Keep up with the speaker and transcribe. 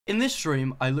In this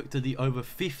stream, I looked at the over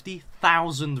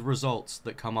 50,000 results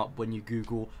that come up when you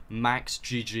Google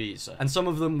MaxGGs, and some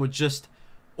of them were just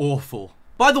awful.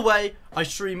 By the way, I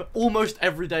stream almost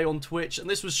every day on Twitch, and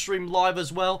this was streamed live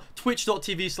as well,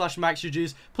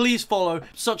 twitch.tv/MaxGGs. Please follow.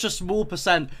 Such a small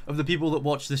percent of the people that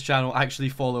watch this channel actually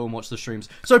follow and watch the streams,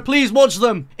 so please watch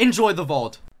them. Enjoy the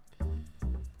VOD.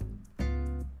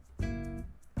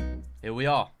 Here we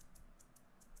are.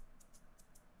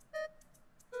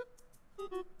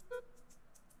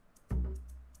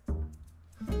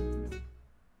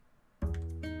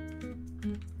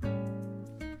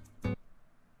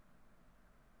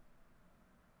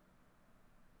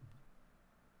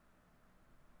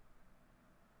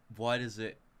 Why does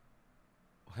it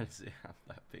have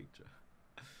that picture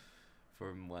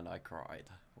from when I cried?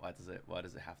 Why does it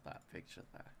have that picture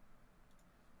there?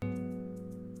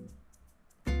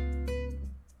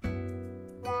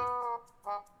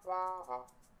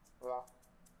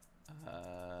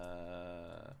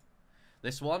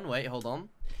 This one, wait, hold on.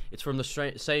 It's from the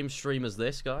same stream as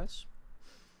this, guys.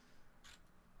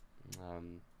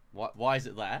 Why is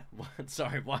it there?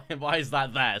 Sorry, why is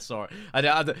that there? Sorry.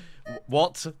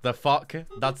 What the fuck?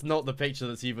 That's not the picture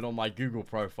that's even on my Google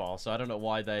profile, so I don't know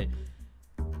why they...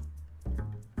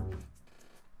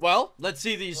 Well, let's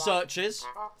see these searches.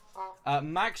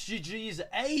 MaxGG's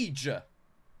age.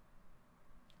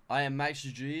 I am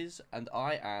MaxGGs, and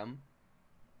I am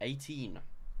 18.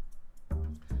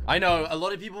 I know, a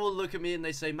lot of people will look at me and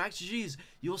they say, MaxGGs,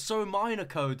 you're so minor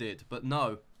coded. But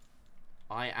no,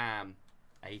 I am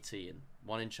 18.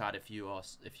 One in chat if you're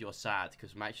sad,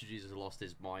 because MaxGGs has lost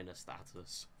his minor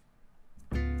status.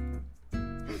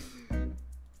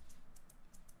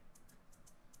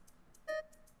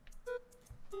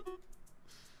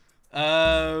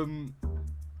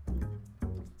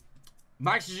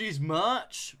 MaxGGs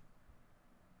merch.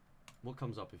 What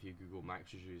comes up if you Google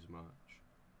MaxGGs merch?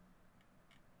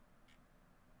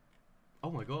 Oh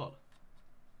my god.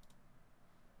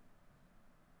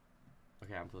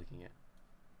 Okay, I'm clicking it.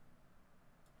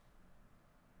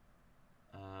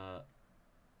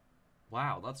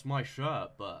 Wow, that's my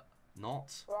shirt, but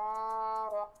not.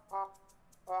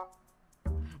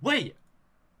 Wait!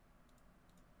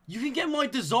 You can get my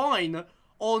design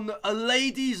on a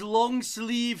lady's long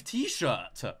sleeve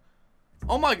t-shirt.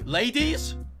 Oh my,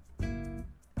 ladies?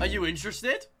 Are you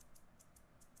interested?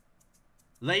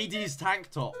 Ladies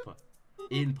tank top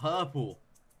in purple.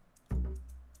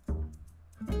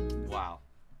 Wow.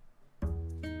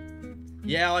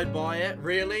 Yeah, I'd buy it.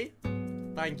 Really?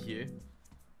 Thank you.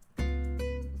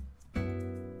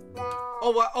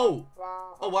 Oh, wow.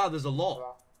 Oh, wow, there's a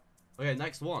lot. Okay,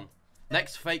 next one.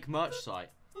 Next fake merch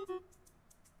site.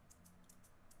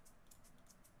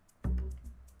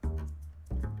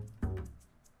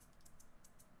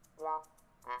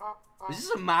 Is this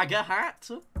a MAGA hat?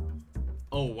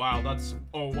 Oh, wow, that's...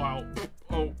 Oh, wow.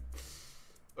 Oh.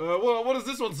 What does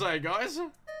this one say, guys?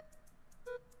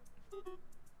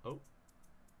 Oh.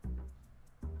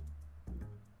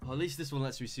 At least this one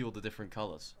lets me see all the different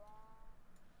colors.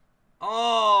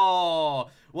 Oh!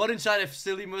 What in chat if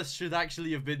Sillymus should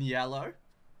actually have been yellow?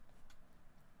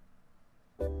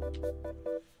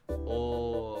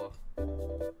 Or...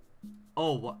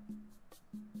 Oh, what?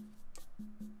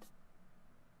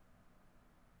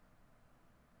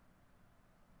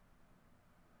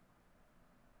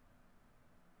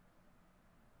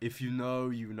 If you know,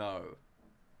 you know.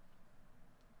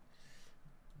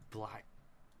 Black.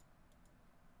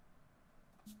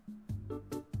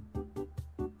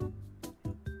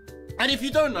 And if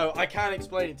you don't know, I can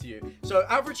explain it to you. So,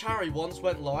 Average Harry once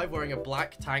went live wearing a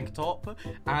black tank top,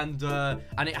 and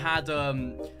it had,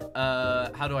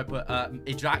 how do I put,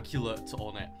 ejaculate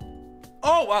on it.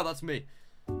 Oh, wow, that's me.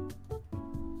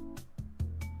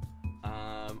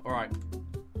 Alright.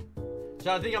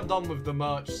 So, I think I'm done with the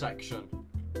merch section.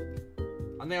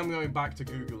 I think I'm going back to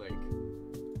Googling.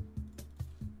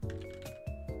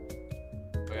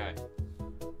 Okay.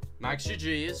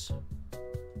 MaxGGs.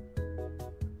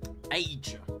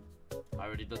 Age. I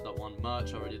already did that one.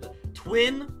 Merch, I already did.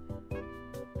 Twin.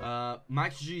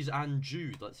 MaxGGs and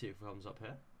Jude. Let's see if it comes up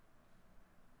here.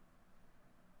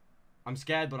 I'm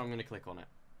scared, but I'm going to click on it.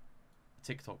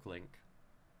 TikTok link.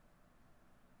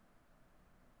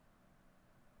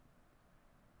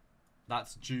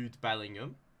 That's Jude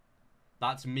Bellingham.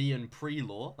 That's me and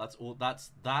Pre-Law. That's all.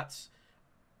 That's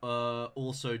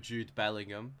also Jude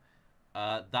Bellingham.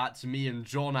 That's me and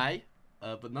John A.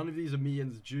 But none of these are me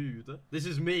and Jude. This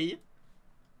is me.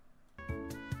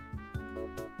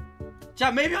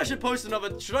 Chat, maybe I should post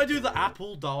another... Should I do the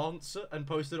Apple dance and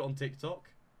post it on TikTok?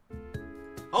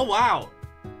 Oh, wow.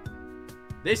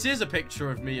 This is a picture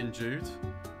of me and Jude.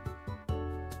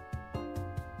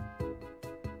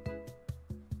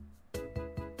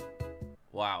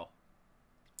 Wow.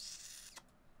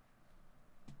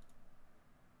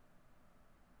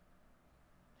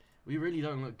 We really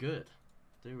don't look good,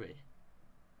 do we?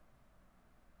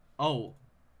 Oh.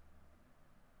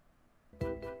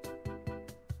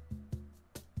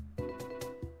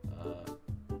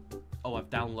 Oh,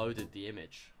 I've downloaded the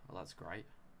image. Oh, that's great.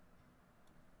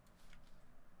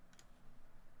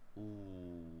 Ooh.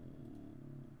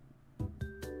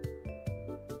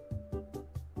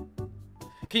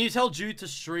 Can you tell Jude to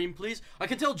stream, please? I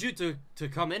can tell Jude to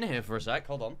come in here for a sec.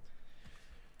 Hold on.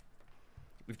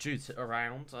 If Jude's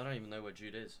around, I don't even know where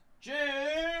Jude is.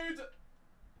 Jude!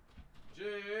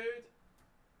 Jude!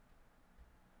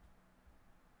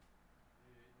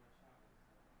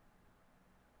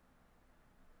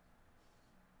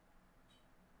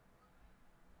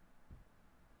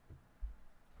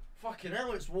 Fucking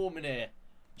hell, it's warm in here.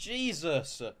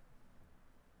 Jesus!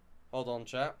 Hold on,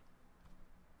 chat.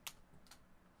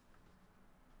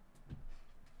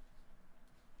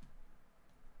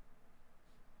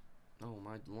 Oh,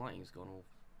 my lighting's gone off.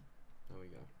 There we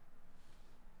go.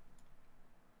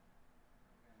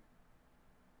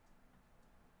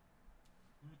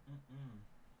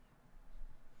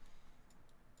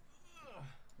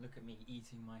 Look at me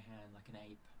eating my hand like an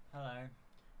ape. Hello.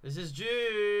 This is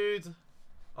Jude!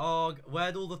 Oh,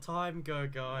 where'd all the time go,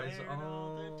 guys? Where'd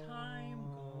all the time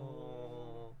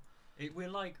go? We're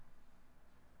like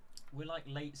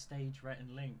late stage Rhett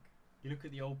and Link. You look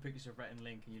at the old pictures of Rhett and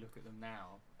Link and you look at them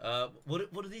now.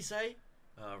 What did he say?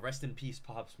 Rest in peace,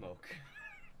 Pop Smoke.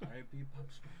 R.I.P. Pop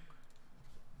Smoke.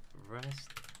 Rest.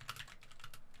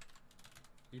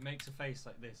 He makes a face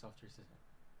like this after he says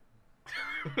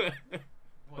it.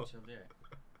 Watch, he'll do it.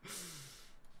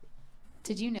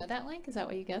 Did you know that, Link? Is that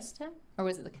what you guessed him? Or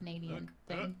was it the Canadian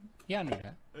thing? Yeah, I knew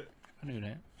that. I knew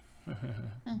that.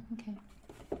 Oh, okay.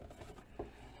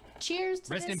 Cheers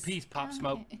to Rest this. in peace, Pop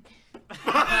Smoke. That's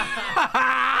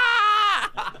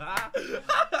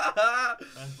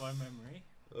my memory.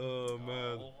 Oh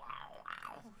man. Oh,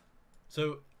 wow.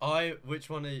 So which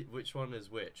one is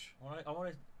which? I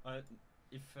want to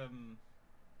if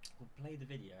we'll play the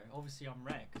video. Obviously I'm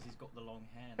Rhett because he's got the long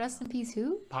hair. Rest in peace,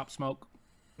 who? Pop Smoke.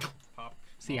 Pop.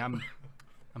 See, I'm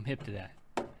hip to that.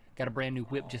 Got a brand new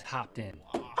whip, just hopped in.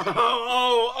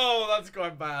 Oh, that's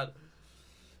quite bad.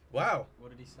 Wow.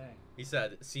 What did he say? He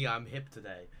said, "See, I'm hip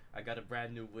today. I got a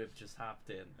brand new whip, just hopped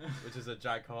in," which is a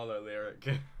Jack Harlow lyric.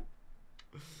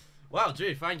 Wow,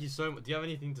 Jude, thank you so much. Do you have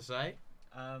anything to say?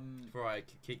 Before I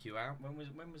kick you out.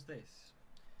 When was this?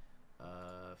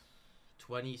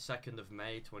 22nd of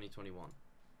May, 2021.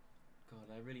 God,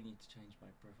 I really need to change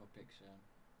my profile picture.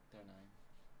 Don't I?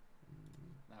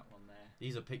 That one there.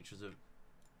 These are pictures of.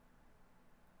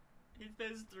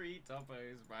 There's 3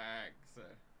 toppos, Max.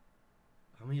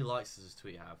 How many likes does this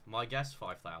tweet have? My guess,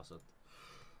 5,000.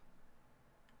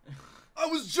 I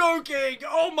was joking.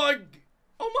 Oh my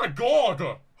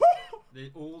god. They're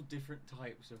all different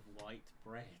types of white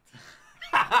bread.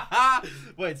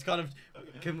 Wait, it's kind of.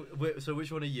 So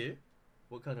which one are you?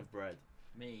 What kind of bread?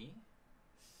 Me.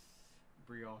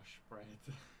 Brioche bread.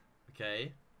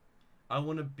 Okay. I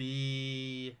want to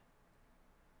be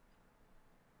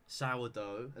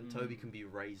sourdough, and Toby can be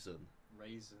raisin.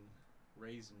 Raisin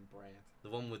bread. The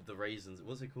one with the raisins.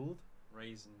 What's it called?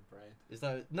 Raisin bread. Is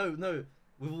that no?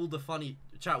 With all the funny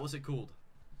chat, what's it called?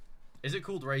 Is it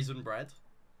called raisin bread?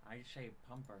 I say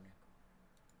pumpernickel.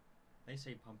 They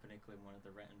say pumpernickel in one of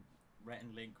the Rhett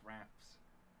and Link raps.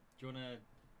 Do you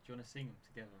wanna sing them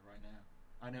together right now?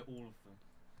 I know all of them,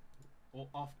 or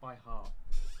off by heart.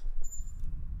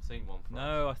 Sing one for us.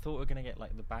 No, I thought we were gonna get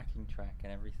like the backing track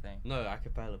and everything. No, a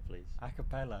cappella, please. A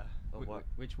cappella. Oh, what?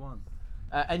 Which one?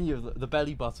 Any of the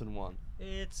belly button one.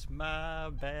 It's my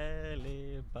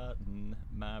belly button,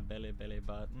 belly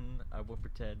button. I will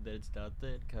pretend that it's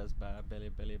nothing, cause my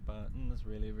belly button is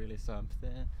really, really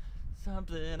something.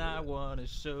 Something I want to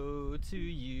show to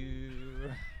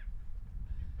you.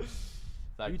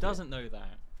 Who doesn't know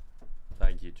that?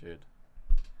 Thank you, Jude.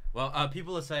 Well,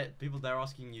 they're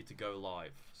asking you to go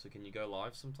live. So can you go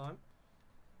live sometime?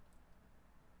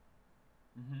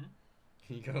 Mm-hmm.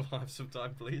 Can you go live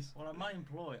sometime, please? Well, I'm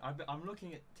unemployed. I'm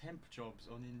looking at temp jobs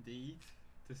on Indeed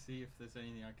to see if there's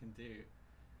anything I can do.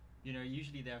 You know,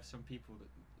 usually there are some people that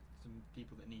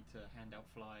need to hand out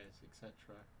flyers, etc.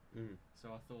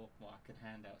 So I thought, well, I could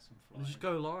hand out some flyers. Well, just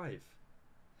go live.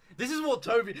 This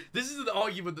is an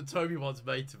argument that Toby once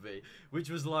made to me, which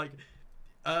was like,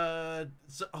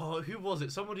 who was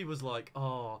it? Somebody was like,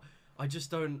 I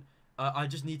just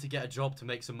need to get a job to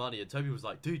make some money, and Toby was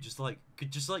like, dude, just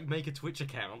make a Twitch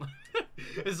account.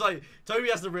 It's like, Toby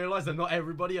has to realize that not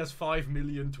everybody has 5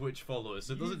 million Twitch followers.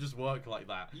 So it doesn't just work like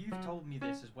that. You've told me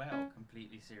this as well,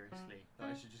 completely seriously, that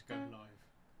I should just go live.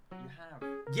 You have.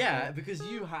 Yeah, because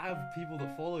you have people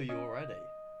that follow you already.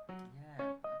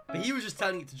 Yeah. But he was just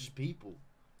telling it to just people.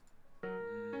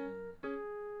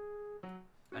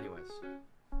 Anyways.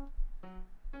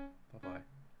 Bye-bye.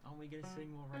 Aren't we going to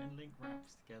sing more Rhett and Link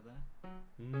raps together?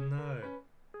 No.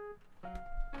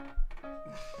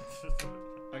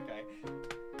 Okay.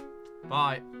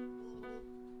 Bye.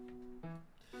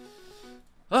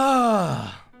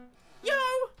 Ah. Yo.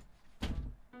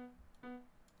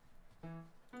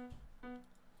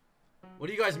 What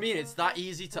do you guys mean? It's that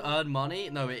easy to earn money?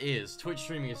 No, it is. Twitch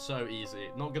streaming is so easy.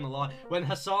 Not gonna lie. When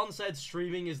Hassan said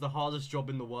streaming is the hardest job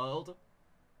in the world,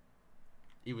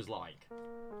 he was like...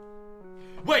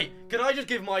 Wait, can I just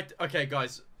give my... Okay,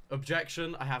 guys.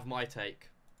 Objection. I have my take.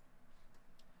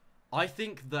 I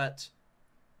think that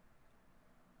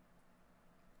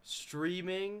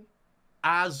streaming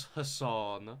as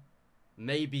Hassan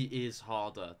maybe is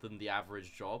harder than the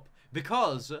average job.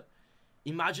 Because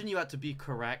imagine you had to be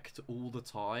correct all the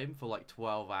time for like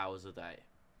 12 hours a day.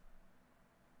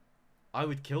 I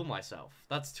would kill myself.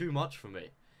 That's too much for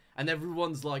me. And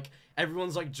everyone's like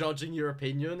judging your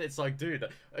opinion. It's like, dude,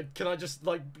 can I just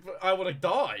like, I want to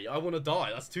die. I want to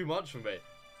die. That's too much for me.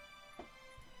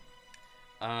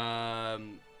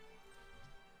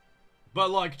 But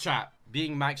like, chat,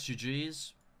 being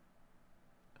MaxGGs,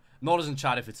 not as in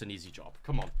chat if it's an easy job.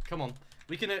 Come on, come on.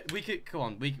 We can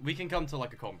come to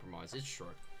like a compromise. It's true.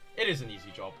 It is an easy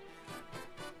job.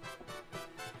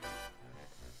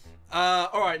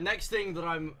 Alright, next thing that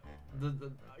I'm,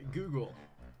 Google.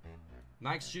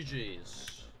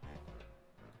 MaxGGs.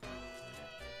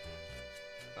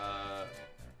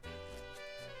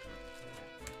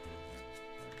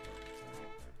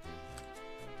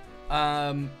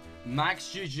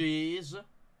 MaxGGs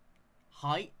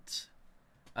height.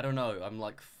 I don't know. I'm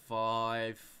like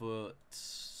 5'9".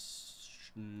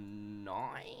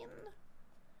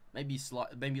 Maybe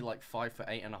like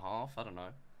 5'8.5". I don't know.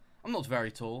 I'm not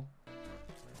very tall.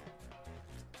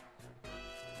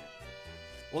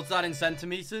 What's that in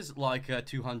centimeters? Like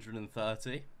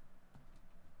 230.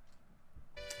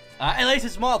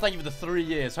 Elated Smile, thank you for the 3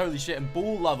 years. Holy shit, and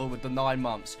Ball Lover with the 9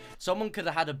 months. Someone could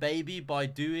have had a baby by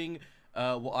doing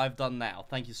what I've done now.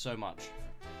 Thank you so much.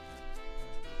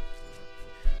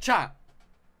 Chat.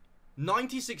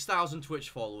 96,000 Twitch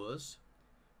followers.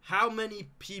 How many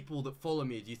people that follow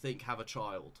me do you think have a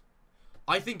child?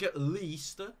 I think at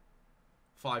least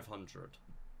 500.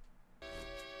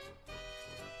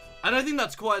 And I think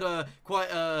that's quite a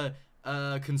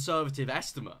conservative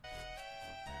estimate.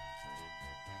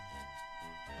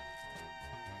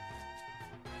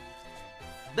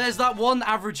 There's that one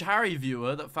average Harry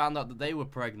viewer that found out that they were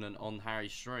pregnant on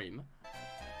Harry's stream.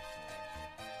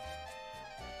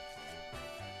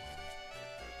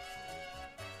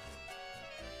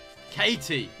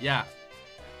 Katie, yeah.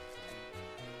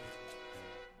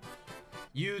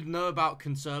 You know about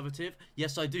conservative?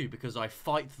 Yes, I do, because I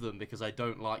fight them because I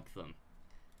don't like them.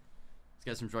 Let's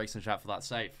get some Drakes in chat for that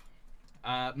safe.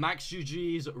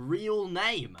 MaxGG's real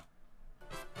name.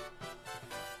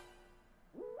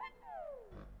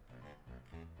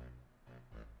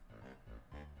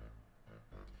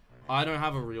 I don't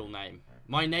have a real name.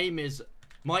 My name is...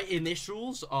 My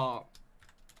initials are...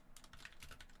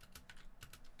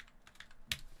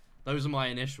 Those are my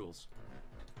initials.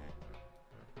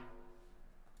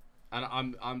 And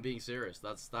I'm being serious.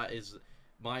 That is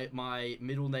my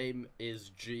middle name is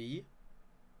G,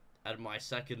 and my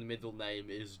second middle name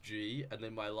is G, and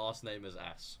then my last name is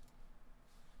S.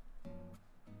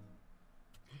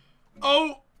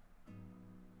 Oh.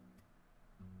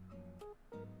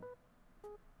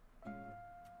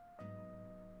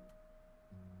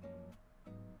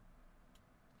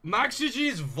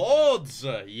 MaxGGs VODS.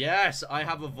 Yes, I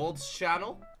have a VODS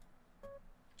channel.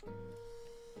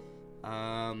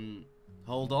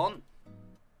 Hold on.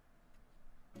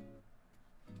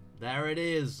 There it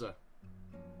is.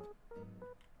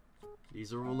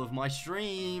 These are all of my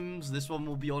streams. This one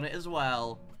will be on it as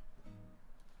well.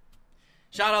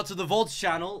 Shout out to the VODS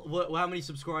channel. How many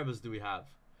subscribers do we have?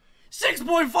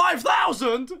 6.5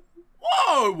 thousand!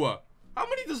 Whoa! How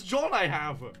many does John I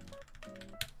have?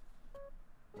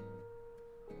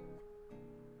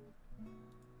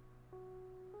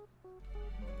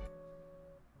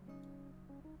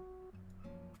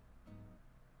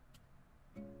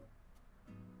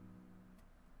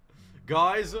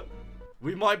 Guys,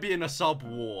 we might be in a sub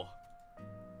war.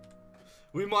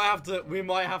 We might have to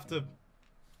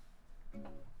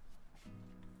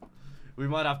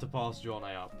pass John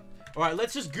A up. Alright,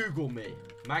 let's just Google me.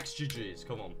 MaxGGs,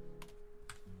 come on.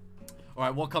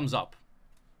 Alright, what comes up?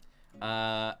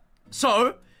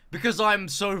 So, because I'm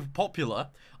so popular,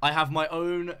 I have my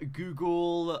own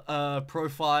Google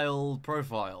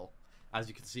profile, as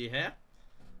you can see here.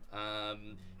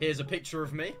 Here's a picture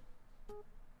of me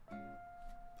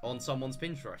on someone's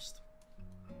Pinterest.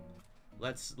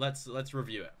 Let's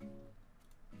review it.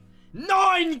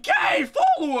 9K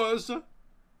followers!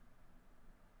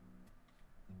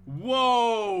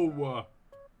 Whoa!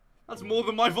 That's more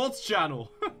than my VODs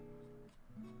channel.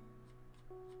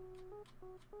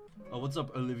 Oh, what's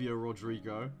up, Olivia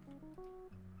Rodrigo?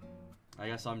 I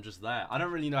guess I'm just there. I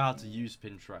don't really know how to use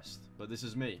Pinterest, but this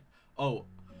is me. Oh,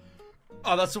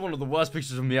 that's one of the worst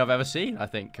pictures of me I've ever seen, I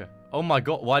think. Oh my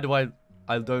god, why do I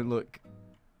look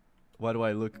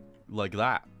like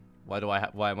that?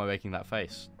 Why am I making that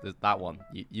face? That one.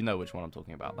 You know which one I'm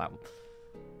talking about, that one.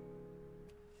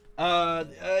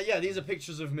 Yeah, these are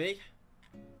pictures of me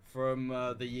from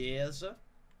the years.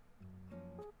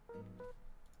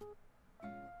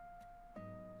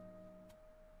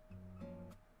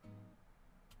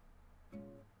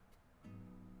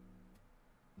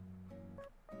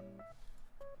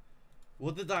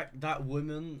 What did that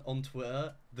woman on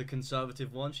Twitter, the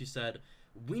conservative one, she said,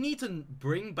 we need to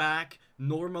bring back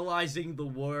normalizing the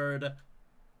word.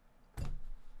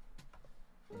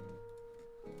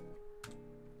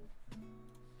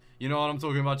 You know what I'm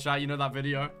talking about, chat? You know that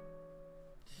video?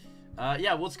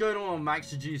 Yeah, what's going on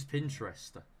MaxGG's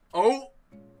Pinterest? Oh!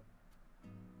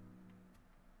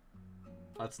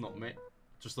 That's not me.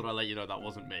 Just thought I'd let you know that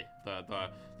wasn't me. The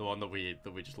one that we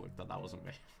just looked at, that wasn't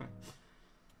me.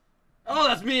 Oh,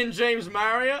 that's me and James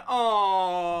Marriott.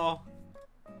 Oh,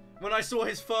 when I saw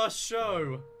his first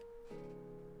show.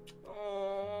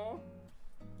 Oh,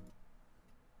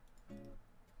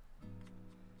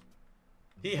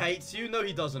 he hates you. No,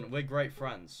 he doesn't. We're great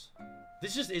friends.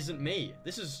 This just isn't me.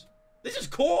 This is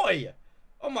Koi.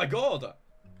 Oh my god.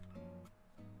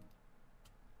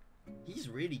 He's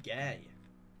really gay.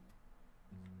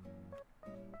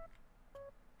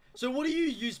 So what do you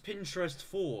use Pinterest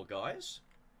for, guys?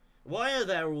 Why are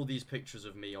there all these pictures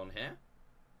of me on here?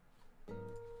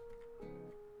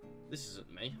 This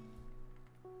isn't me.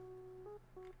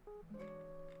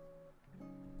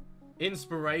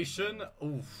 Inspiration?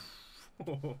 Oof.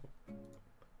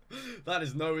 That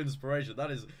is no inspiration.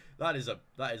 That is a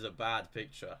bad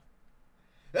picture.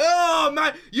 Oh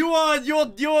man,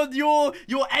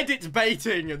 you're edit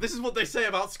baiting. This is what they say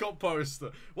about Scott Post.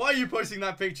 Why are you posting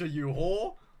that picture, you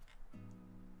whore?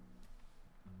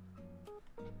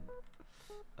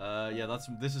 Yeah,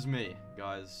 this is me,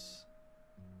 guys.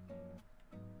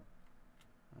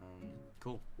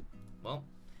 Cool. Well,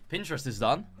 Pinterest is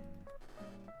done.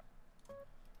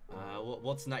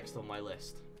 What's next on my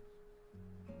list?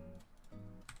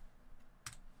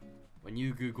 When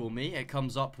you Google me, it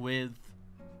comes up with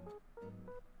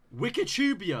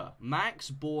Wikitubia. Max,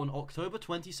 born October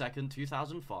 22nd,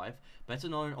 2005, better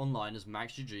known online as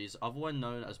MaxGGs, otherwise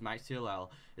known as MaxTLL,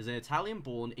 is an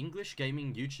Italian-born English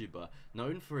gaming YouTuber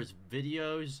known for his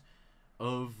videos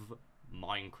of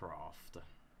Minecraft.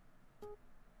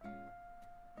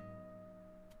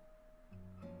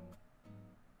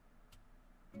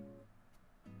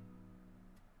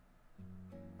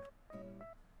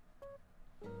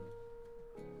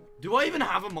 Do I even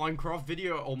have a Minecraft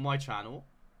video on my channel?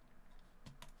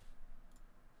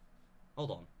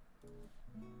 Hold on.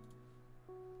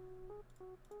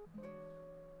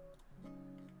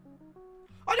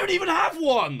 I don't even have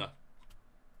one!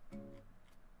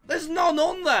 There's none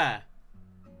on there!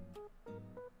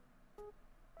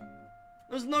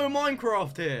 There's no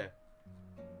Minecraft here.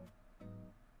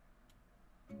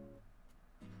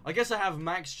 I guess I have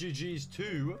MaxGGs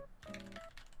 2,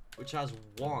 which has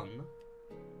one.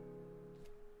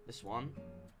 This one.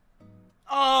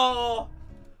 Oh!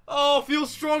 Oh, feel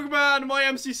strong, man! My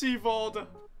MCC VOD!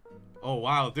 Oh,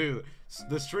 wow, dude.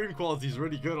 The stream quality is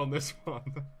really good on this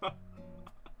one.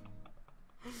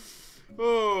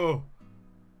 Oh.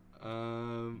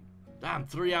 Damn,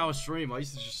 3-hour stream. I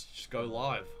used to just go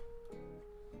live.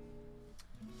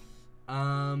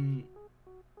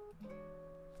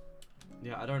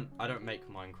 Yeah, I don't make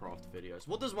Minecraft videos.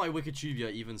 What does my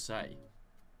Wikitubia even say?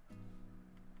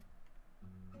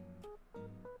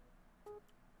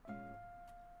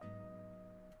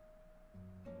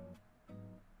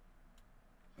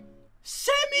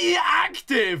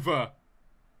 Semi-active!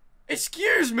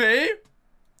 Excuse me?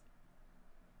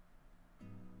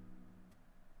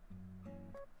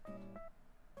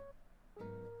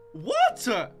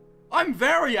 What? I'm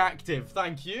very active,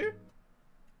 thank you.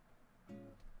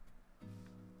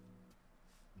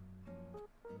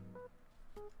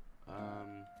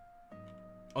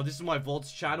 Oh, this is my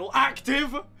VODs channel.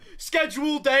 Active!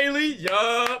 Schedule daily!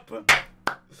 Yup!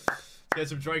 Let's get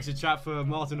some drinks in chat for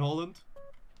Martin Holland.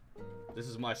 This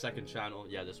is my second channel.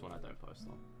 Yeah, this one I don't post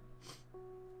on.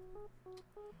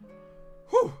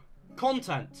 Whew!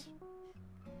 Content.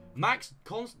 Max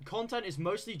content is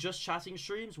mostly just chatting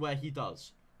streams where he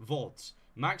does VODs.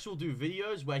 Max will do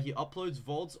videos where he uploads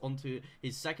VODs onto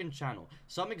his second channel.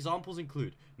 Some examples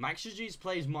include MaxGGs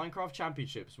plays Minecraft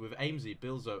Championships with Aimsy,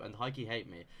 Bilzo, and Heike Hate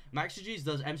Me. MaxGGs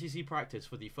does MCC practice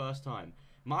for the first time.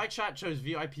 My chat chose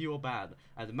VIP or ban,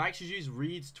 and MaxGGs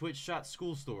reads Twitch chat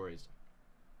school stories.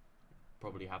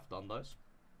 Probably have done those.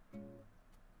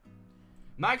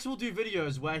 Max will do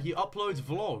videos where he uploads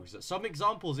vlogs. Some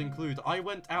examples include I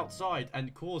went outside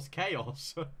and caused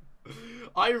chaos.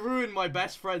 I ruined my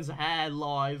best friend's hair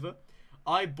live.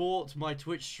 I bought my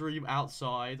Twitch stream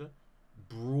outside.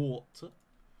 Brought.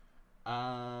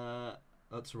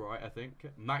 That's right, I think.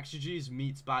 MaxGGs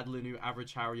meets Bad Linu,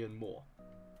 Average Harry, and more.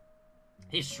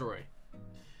 History.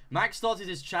 Max started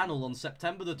his channel on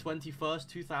September the 21st,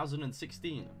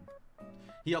 2016.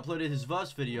 He uploaded his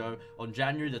first video on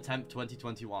January the 10th,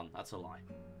 2021. That's a lie.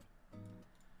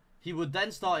 He would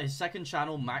then start his second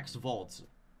channel, MaxVODS,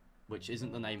 which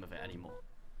isn't the name of it anymore.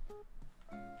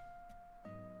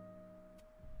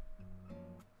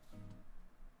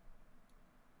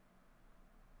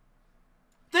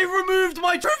 They removed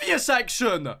my trivia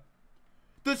section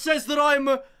that says that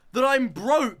I'm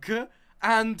broke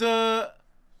and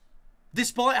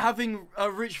despite having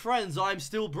rich friends, I'm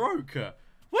still broke.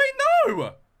 Wait,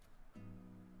 no!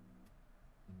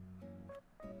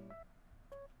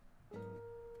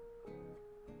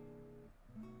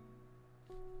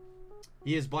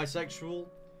 He is bisexual.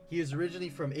 He is originally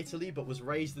from Italy but was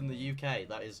raised in the UK.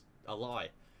 That is a lie.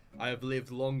 I have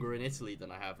lived longer in Italy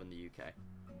than I have in the UK.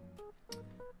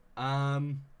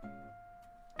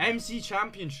 MC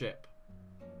Championship.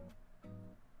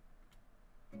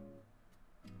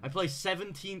 I play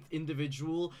 17th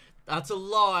individual. That's a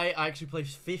lie. I actually play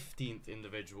 15th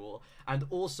individual. And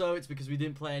also, it's because we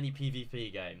didn't play any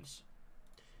PvP games.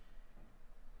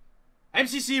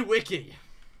 MCC Wiki.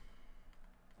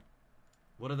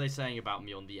 What are they saying about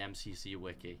me on the MCC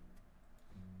Wiki?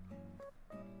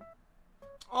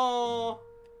 Oh,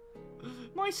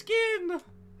 my skin.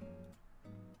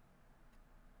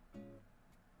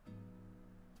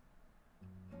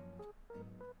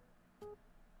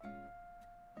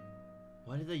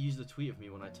 Why did they use the tweet of me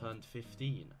when I turned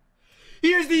 15?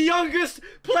 He is the youngest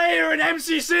player in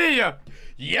MCC!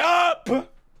 Yup!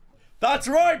 That's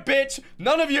right, bitch!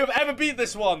 None of you have ever beat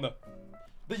this one!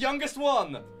 The youngest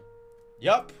one!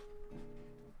 Yup.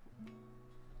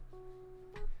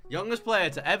 Youngest player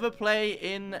to ever play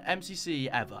in MCC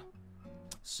ever.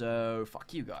 So,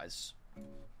 fuck you guys.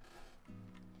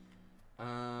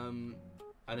 And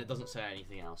it doesn't say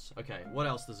anything else. Okay, what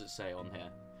else does it say on here?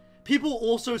 People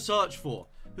also search for.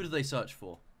 Who do they search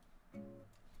for?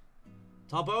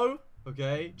 Tubbo.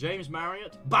 Okay. James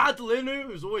Marriott. Bad Linu,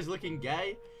 who's always looking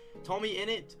gay. Tommy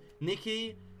Innit.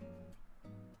 Nikki.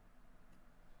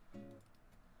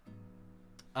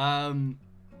 So,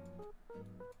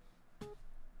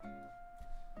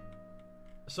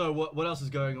 what else is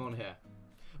going on here?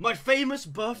 My famous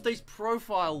birthdays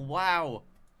profile. Wow.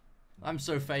 I'm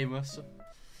so famous.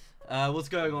 What's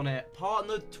going on here?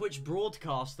 Partner Twitch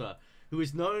broadcaster who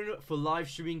is known for live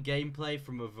streaming gameplay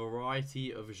from a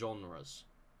variety of genres.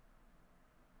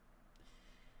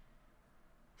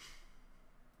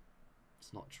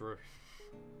 It's not true.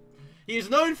 He is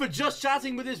known for just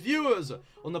chatting with his viewers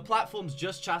on the platform's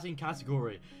just chatting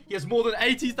category. He has more than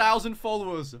 80,000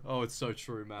 followers. Oh, it's so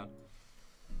true, man.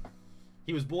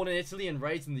 He was born in Italy and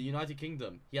raised in the United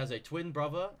Kingdom. He has a twin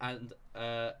brother, and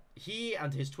he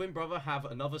and his twin brother have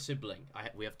another sibling.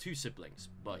 We have 2 siblings,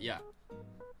 but yeah.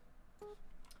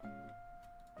 Do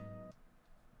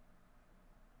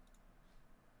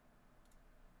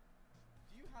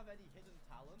you have any hidden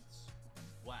talents?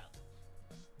 Well.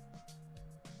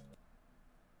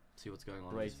 See what's going on.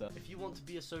 Great. If you want to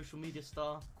be a social media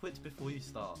star, quit before you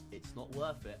start. It's not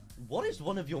worth it. What is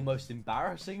one of your most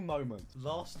embarrassing moments?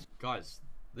 Guys,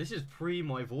 this is pre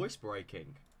my voice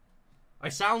breaking. I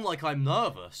sound like I'm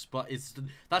nervous, but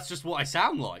that's just what I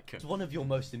sound like. It's one of your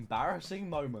most embarrassing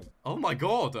moments. Oh my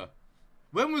god.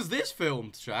 When was this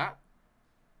filmed, chat?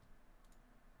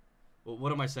 Well,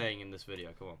 what am I saying in this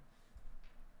video? Come on.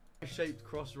 Shaped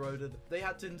crossroaded. They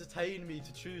had to entertain me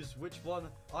to choose which one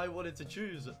I wanted to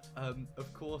choose.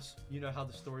 Of course, you know how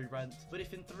the story went. But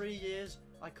if in 3 years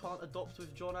I can't adopt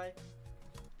with John A,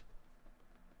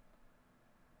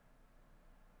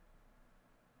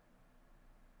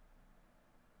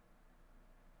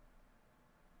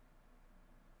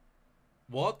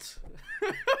 What?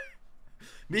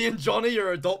 Me and Johnny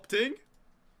are adopting?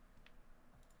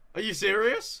 Are you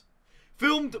serious?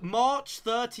 Filmed March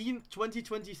 13th,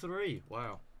 2023.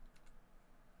 Wow.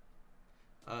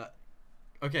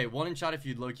 Okay, one in chat if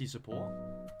you'd low-key support.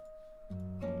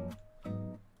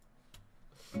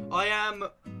 I am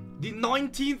the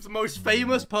 19th most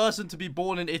famous person to be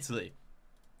born in Italy.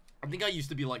 I think I used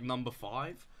to be like number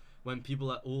 5 when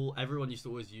everyone used to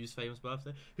always use famous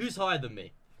birthday. Who's higher than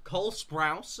me? Cole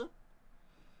Sprouse,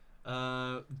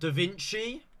 Da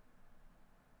Vinci,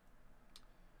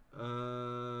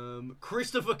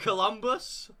 Christopher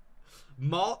Columbus,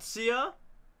 Marzia,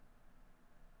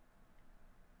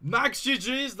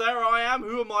 MaxGGs, there I am.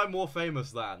 Who am I more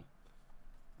famous than?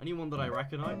 Anyone that I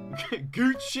recognize?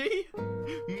 Gucci,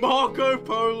 Marco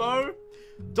Polo,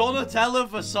 Donatella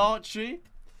Versace,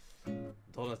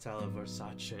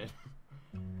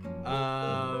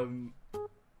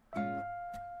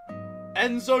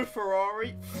 Enzo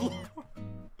Ferrari,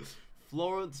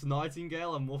 Florence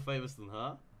Nightingale. I'm more famous than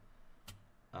her.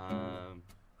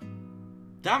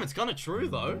 Damn, it's kind of true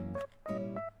though.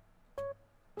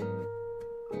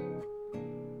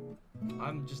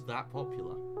 I'm just that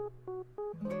popular.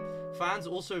 Fans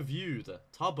also viewed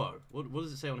Tubbo. What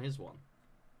does it say on his one?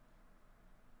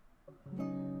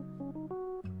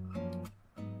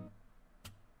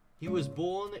 He was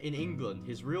born in England.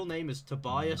 His real name is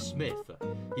Tobias Smith.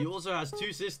 He also has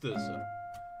 2 sisters.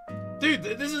 Dude,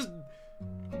 this is...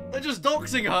 They're just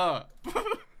doxing her.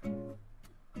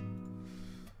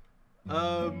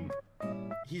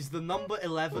 He's the number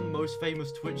 11 most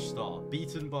famous Twitch star,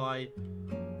 beaten by...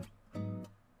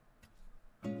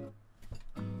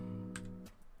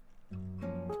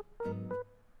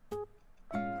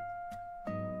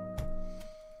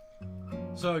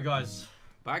 So guys,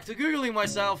 back to Googling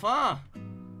myself, huh?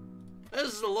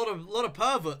 There's a lot of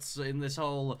perverts in this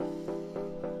whole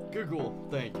Google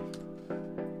thing.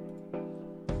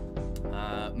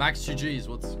 MaxGGs,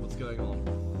 what's going on?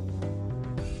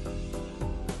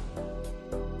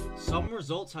 Some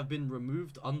results have been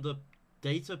removed under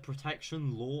data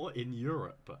protection law in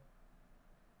Europe.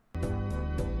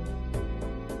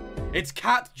 It's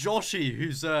Cat Joshi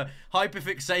who's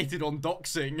hyperfixated on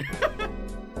doxing.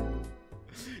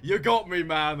 You got me,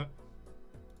 man.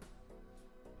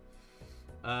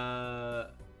 Oh,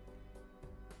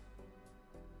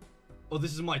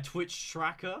 this is my Twitch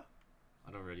tracker.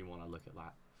 I don't really want to look at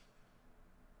that.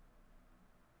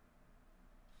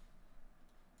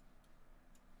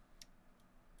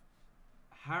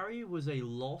 Harry was a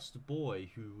lost boy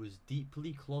who was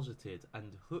deeply closeted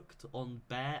and hooked on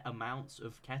bare amounts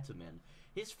of ketamine.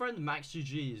 His friend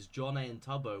MaxGGs, John A and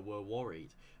Tubbo were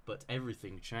worried, but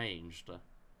everything changed.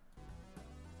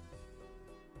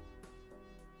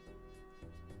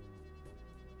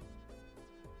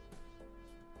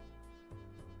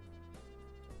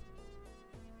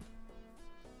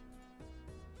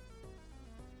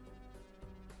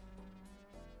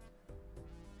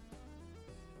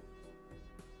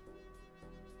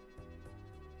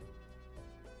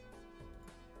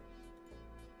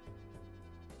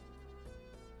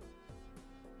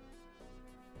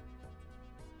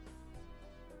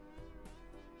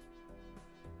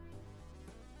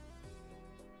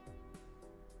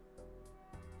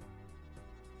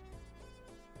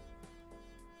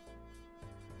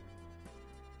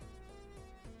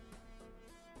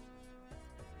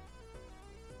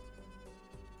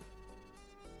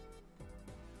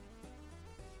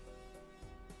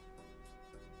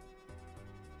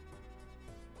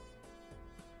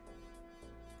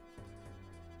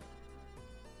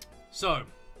 So,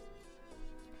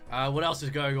 what else is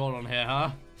going on here,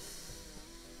 huh?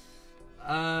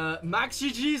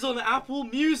 MaxGGs on Apple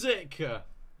Music.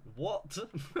 What?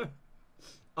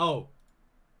 Oh.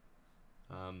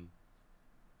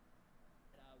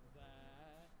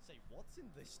 Say, what's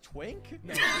in this twink?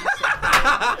 No,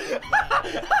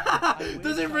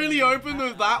 does it really open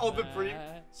with that on the pre?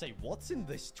 Say, what's in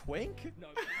this twink? No.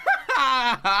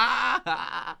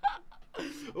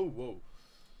 Oh, whoa.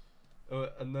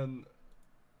 And then,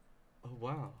 oh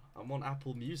wow, I'm on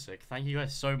Apple Music. Thank you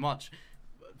guys so much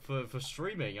for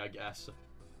streaming, I guess.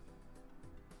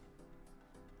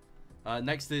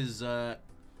 Next is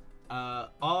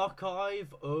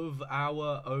Archive of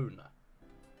Our Own.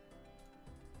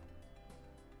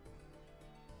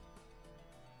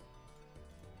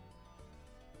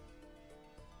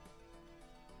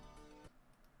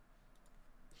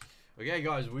 Okay,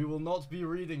 guys, we will not be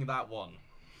reading that one.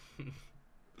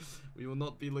 We will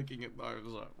not be looking at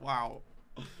those. Wow.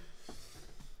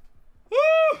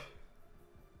 Woo!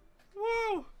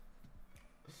 Woo!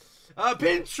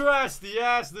 Pinterest.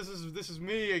 Yes, this is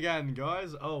me again,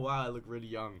 guys. Oh wow, I look really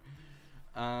young.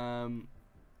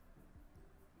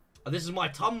 This is my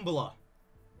Tumblr.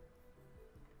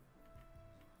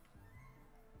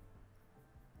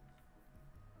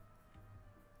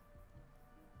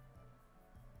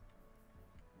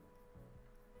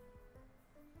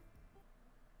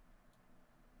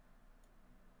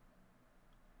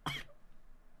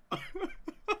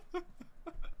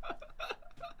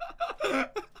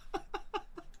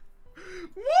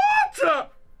 What?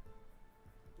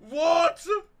 What?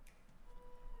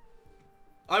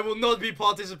 I will not be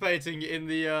participating in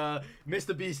the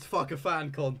Mr. Beast Fuck a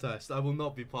Fan contest. I will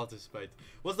not be participating.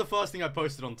 What's the first thing I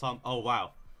posted on Tumblr? Oh,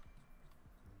 wow.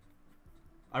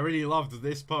 I really loved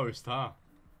this post, huh?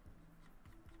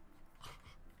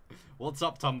 What's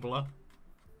up, Tumblr?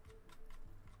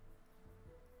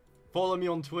 Follow me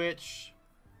on Twitch.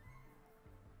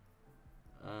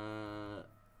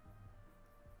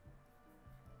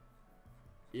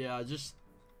 Yeah, just...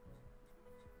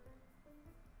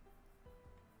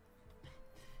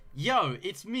 Yo,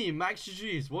 it's me,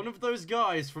 MaxGGs, one of those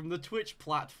guys from the Twitch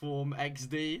platform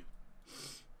XD.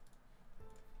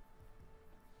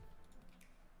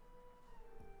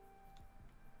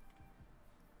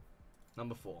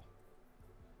 Number 4.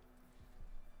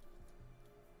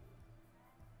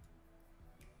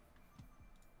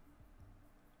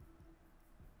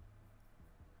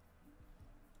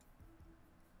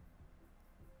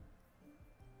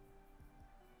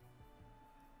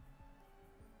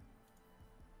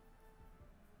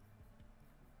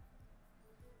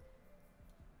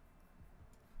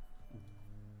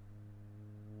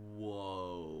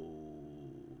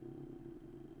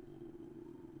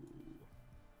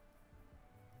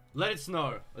 Let it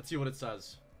snow. Let's see what it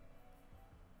says.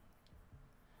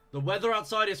 The weather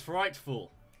outside is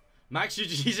frightful.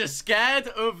 MaxGGs is scared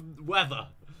of weather.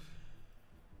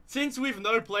 Since we've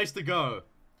no place to go,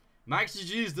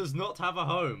 MaxGGs does not have a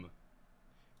home.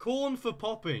 Corn for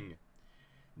popping.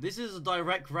 This is a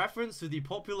direct reference to the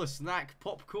popular snack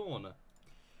popcorn.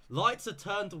 Lights are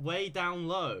turned way down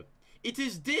low. It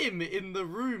is dim in the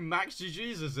room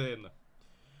MaxGGs is in.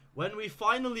 When we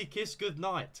finally kiss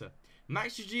goodnight,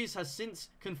 MaxGGs has since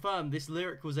confirmed this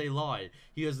lyric was a lie.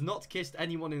 He has not kissed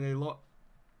anyone in a lot.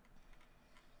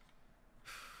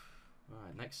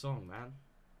 Alright, next song, man.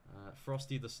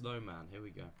 Frosty the Snowman. Here we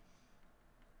go.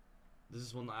 Does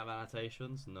this one not have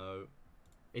annotations? No.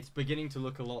 It's beginning to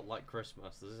look a lot like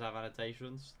Christmas. Does this have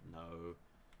annotations? No.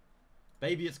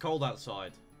 Baby, it's cold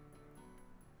outside.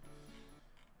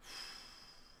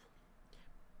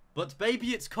 But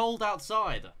baby, it's cold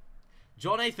outside.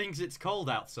 Johnny thinks it's cold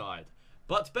outside.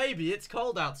 But baby, it's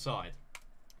cold outside.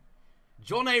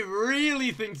 Johnny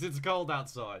really thinks it's cold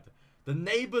outside. The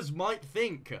neighbors might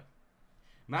think.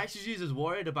 MaxGGs is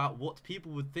worried about what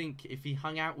people would think if he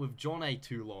hung out with Johnny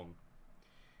too long.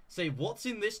 Say, what's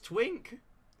in this twink?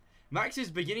 Max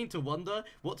is beginning to wonder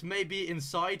what may be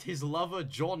inside his lover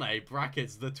Johnny,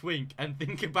 brackets the twink, and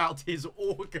think about his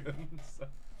organs.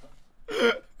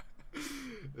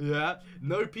 Yeah,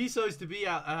 no pesos to be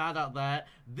had out there.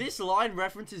 This line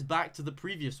references back to the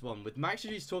previous one, with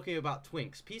MaxGGs talking about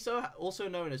twinks. Piso, also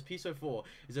known as Piso4,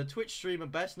 is a Twitch streamer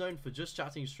best known for just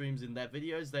chatting streams. In their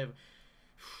videos, they've...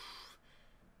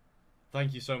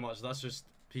 Thank you so much. That's just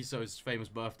Piso's famous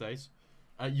birthdays.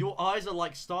 Your eyes are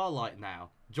like starlight now.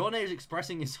 Johnny is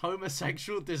expressing his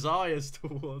homosexual desires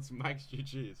towards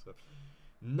MaxGGs.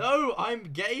 No, I'm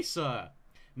gay, sir.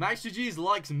 MaxGGs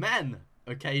likes men,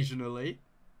 occasionally.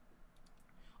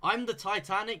 I'm the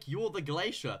Titanic, you're the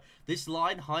glacier. This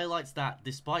line highlights that,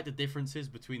 despite the differences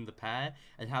between the pair,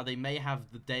 and how they may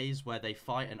have the days where they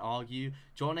fight and argue,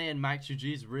 Johnny and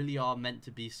MaxGGs really are meant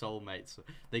to be soulmates.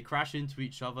 They crash into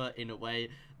each other in a way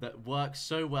that works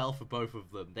so well for both of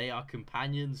them. They are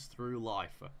companions through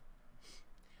life.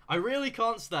 I really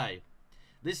can't stay.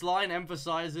 This line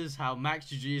emphasizes how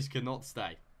MaxGGs cannot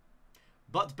stay.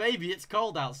 But baby, it's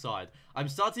cold outside. I'm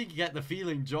starting to get the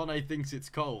feeling Johnny thinks it's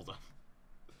cold.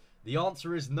 The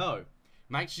answer is no.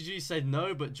 MaxGGs said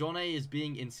no, but Johnny is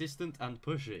being insistent and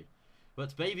pushy.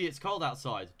 But baby, it's cold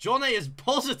outside. Johnny is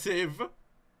positive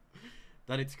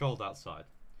that it's cold outside.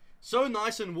 So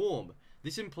nice and warm.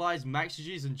 This implies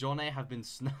MaxGGs and Johnny have been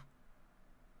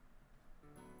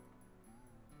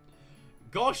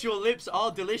Gosh, your lips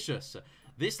are delicious.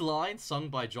 This line, sung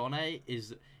by Johnny,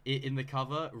 is in the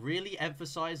cover, really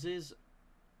emphasizes...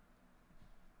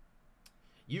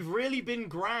 You've really been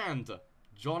grand.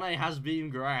 Johnny has been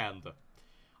grand.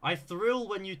 I thrill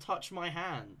when you touch my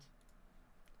hand.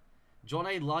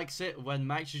 Johnny likes it when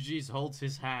MaxGGs holds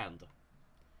his hand.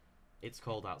 It's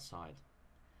cold outside.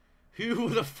 Who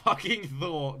would have fucking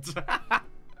thought?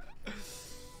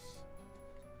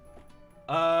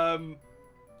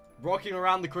 Rocking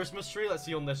around the Christmas tree. Let's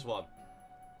see on this one.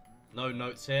 No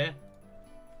notes here.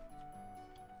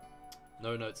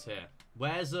 No notes here.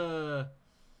 Where's the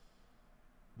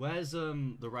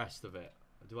rest of it?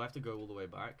 Do I have to go all the way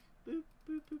back? Boop,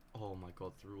 boop, boop. Oh my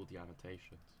god, through all the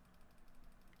annotations.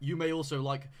 You may also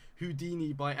like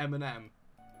Houdini by Eminem.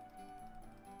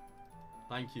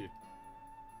 Thank you.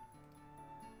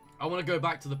 I want to go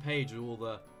back to the page with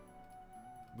all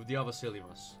with the other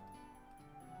silliness.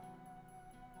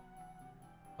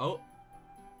 Oh.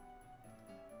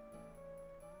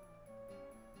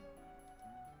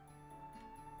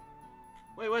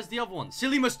 Wait, where's the other one?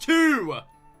 Sillymas 2!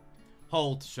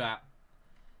 Hold, chat.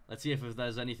 Let's see if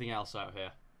there's anything else out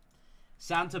here.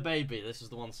 Santa Baby. This is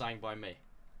the one sang by me.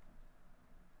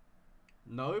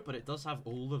 No, but it does have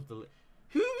all of the...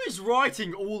 Who is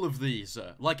writing all of these?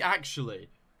 Like, actually.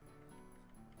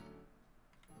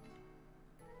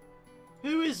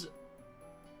 Who is...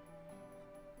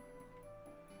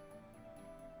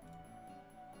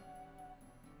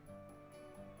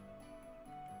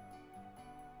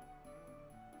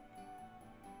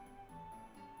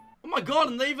 Oh my god,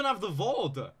 and they even have the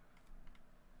VOD.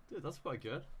 Dude, that's quite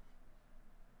good.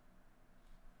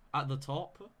 At the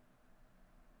top.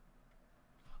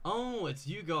 Oh, it's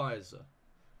you guys.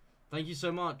 Thank you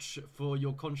so much for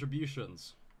your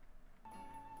contributions.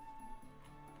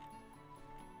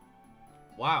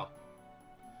 Wow.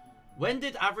 When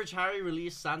did Average Harry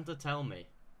release Santa Tell Me?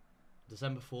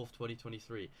 December 4th,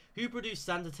 2023. Who produced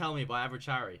Santa Tell Me by Average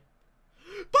Harry?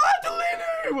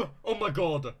 Badalinu! Oh my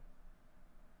god.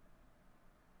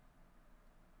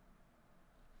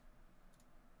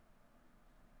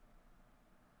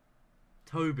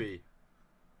 Toby.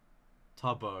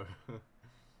 Tubbo.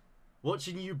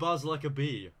 Watching you buzz like a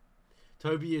bee.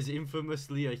 Toby is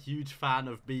infamously a huge fan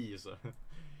of bees.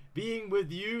 Being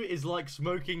with you is like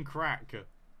smoking crack.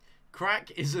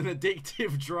 Crack is an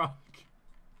addictive drug.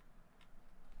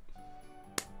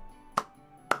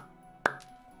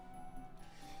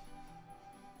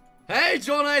 Hey,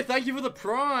 Johnny, thank you for the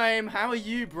prime. How are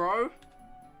you, bro?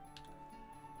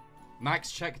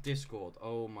 Max, check Discord.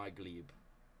 Oh, my glebe.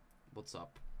 What's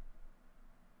up?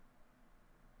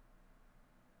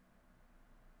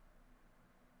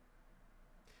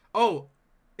 Oh,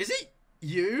 is it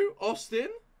you, Austin?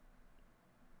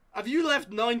 Have you left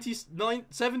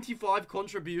 75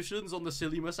 contributions on the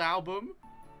Sillymas album?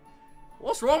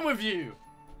 What's wrong with you?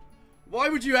 Why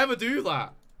would you ever do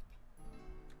that?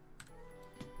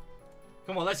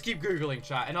 Come on, let's keep Googling,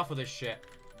 chat. Enough of this shit.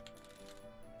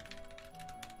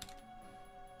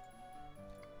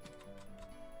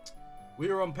 We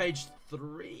were on page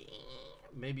 3,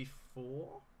 maybe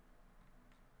 4.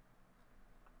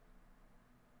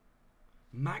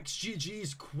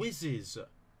 MaxGGs quizzes.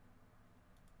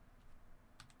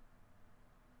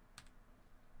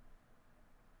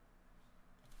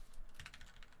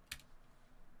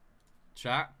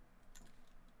 Chat.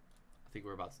 I think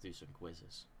we're about to do some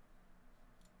quizzes.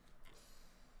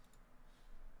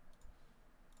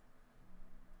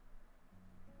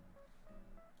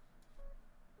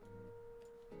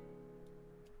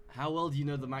 How well do you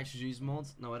know the MaxGGs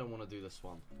mods? No, I don't want to do this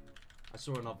one. I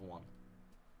saw another one.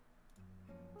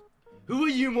 Who are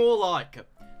you more like?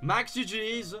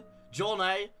 MaxGGs, John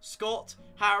A, Scott,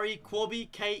 Harry,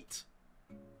 Quabby, Kate,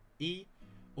 E,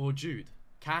 or Jude?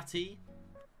 Catty?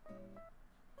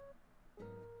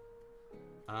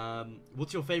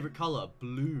 What's your favorite color?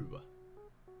 Blue.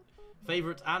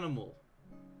 Favorite animal?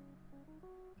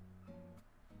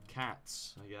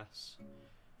 Cats, I guess.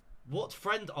 What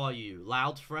friend are you?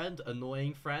 Loud friend,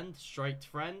 annoying friend, straight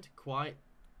friend, quite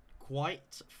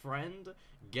friend,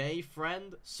 gay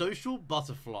friend, social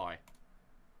butterfly.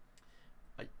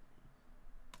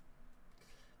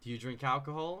 Do you drink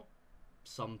alcohol?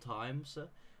 Sometimes.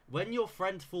 When your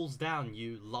friend falls down,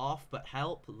 you laugh but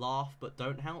help, laugh but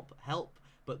don't help, help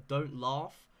but don't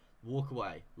laugh, walk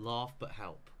away, laugh but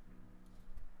help.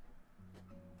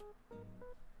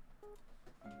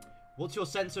 What's your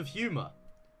sense of humor?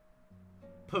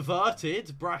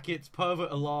 Perverted, brackets,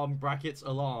 pervert alarm, brackets,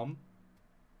 alarm.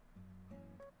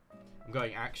 I'm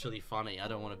going actually funny. I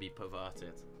don't want to be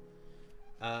perverted.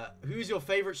 Who's your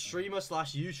favorite streamer /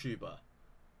 YouTuber?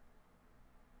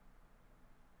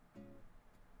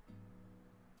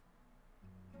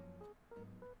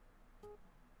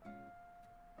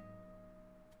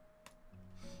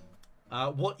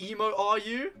 What emo are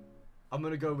you? I'm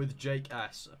gonna go with Jake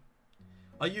S.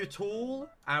 Are you tall?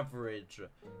 Average.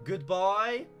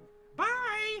 Goodbye.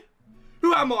 Bye.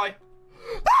 Who am I?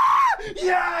 Ah!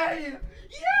 Yay!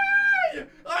 Yay!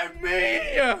 I'm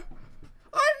me! I'm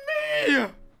me!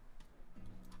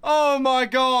 Oh my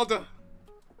god!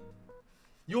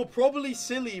 You're probably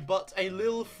silly, but a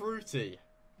little fruity.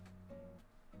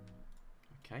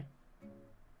 Okay.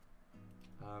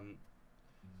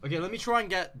 Okay, let me try and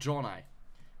get Johnny.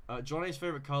 Johnny's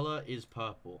favorite color is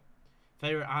purple.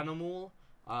 Favorite animal?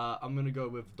 I'm gonna go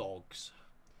with dogs.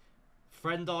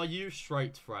 Friend are you?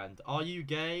 Straight friend. Are you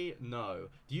gay? No.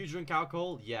 Do you drink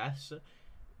alcohol? Yes.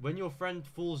 When your friend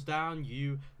falls down,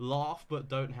 you laugh but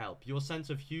don't help. Your sense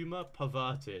of humor?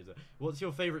 Perverted. What's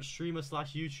your favorite streamer /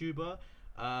 YouTuber?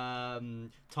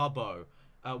 Tubbo.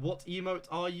 What emote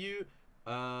are you?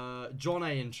 John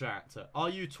A in chat. Are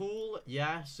you tall?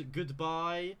 Yes.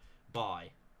 Goodbye.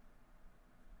 Bye.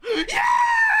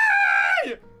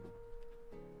 Yay!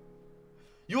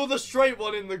 You're the straight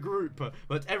one in the group,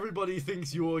 but everybody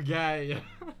thinks you're gay.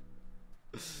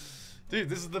 Dude,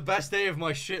 this is the best day of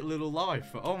my shit little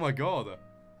life. Oh my god.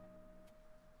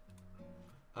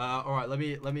 All right, let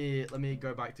me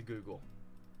go back to Google.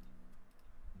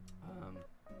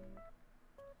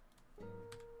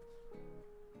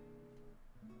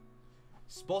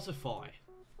 Spotify.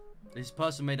 This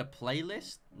person made a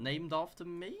playlist named after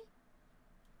me,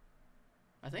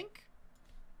 I think.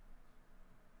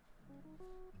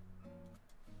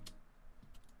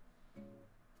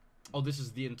 Oh, this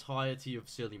is the entirety of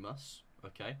Silly Mus.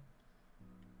 Okay.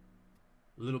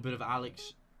 A little bit of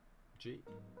Alex G.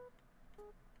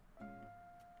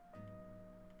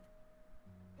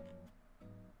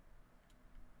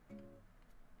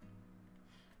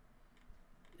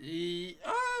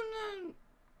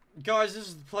 Guys,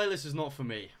 this playlist is not for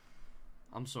me.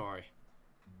 I'm sorry.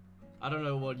 I don't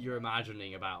know what you're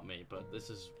imagining about me, but this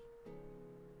is...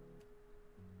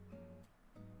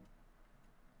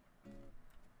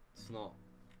 It's not...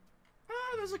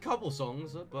 there's a couple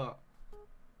songs, but...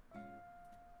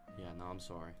 Yeah, no, I'm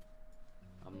sorry.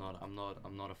 I'm not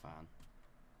a fan.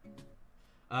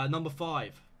 Number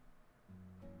 5.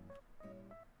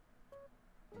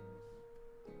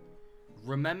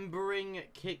 Remembering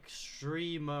Kick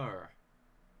Streamer.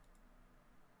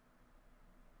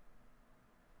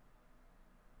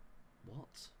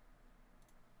 What?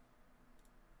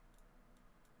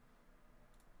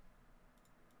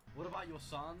 What about your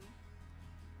son?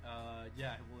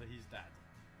 Yeah, well, he's dead.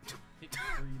 Kick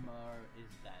Streamer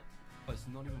is dead. But it's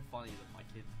not even funny that my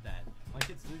kid's dead. My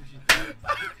kid's literally dead.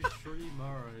 Kick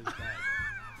Streamer is dead.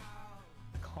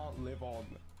 Can't live on.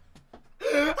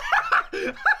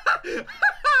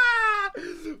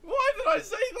 Why did I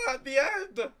say that at the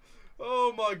end?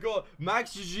 Oh my god.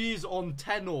 MaxGGs on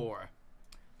tenor.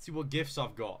 Let's see what gifts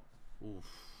I've got. Oof.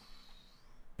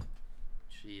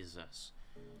 Jesus.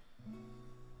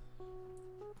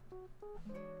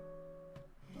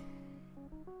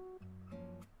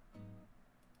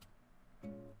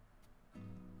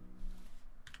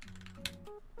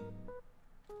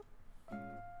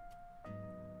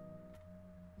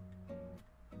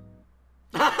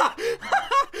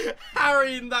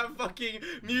 Harry in that fucking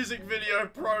music video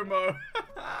promo.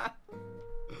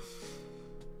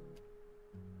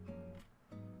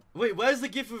 Wait, where's the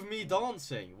gif of me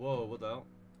dancing? Whoa, what the hell?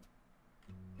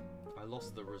 I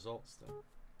lost the results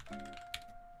though.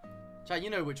 Chat, you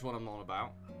know which one I'm on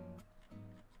about.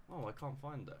 Oh, I can't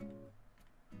find it.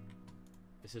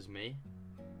 This is me.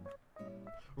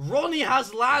 Ronnie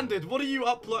has landed! What are you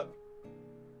upload?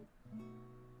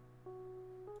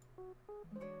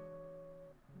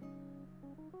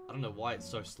 I don't know why it's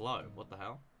so slow. What the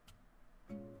hell?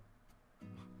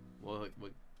 What?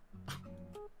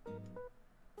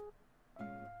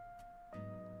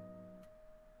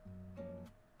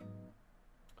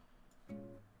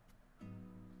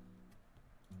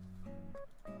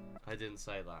 I didn't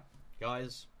say that.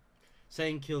 Guys,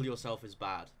 saying kill yourself is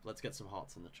bad. Let's get some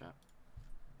hearts in the chat.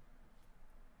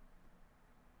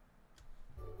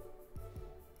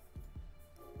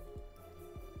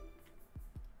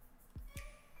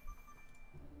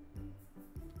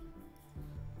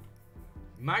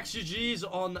 MaxGGs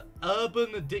on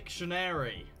Urban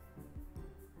Dictionary.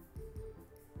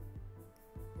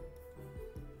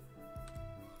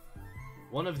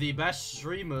 One of the best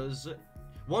streamers.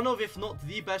 One of, if not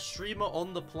the best streamer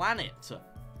on the planet.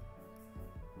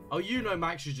 Oh, you know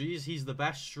MaxGGs, he's the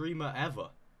best streamer ever.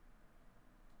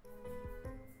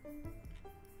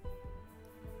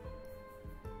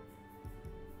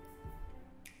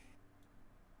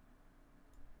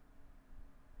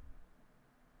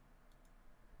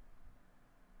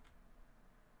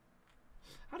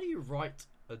 How do you write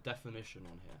a definition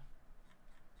on here?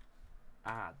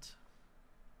 Add.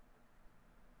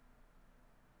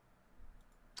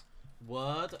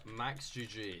 Word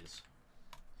MaxGGs.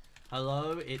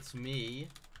 Hello, it's me.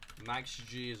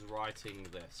 MaxGG is writing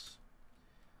this.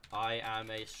 I am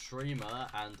a streamer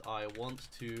and I want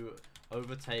to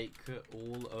overtake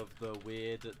all of the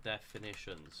weird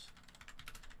definitions.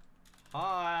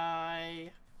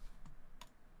 Hi.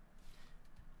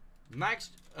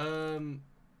 Max,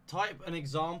 type an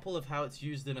example of how it's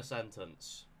used in a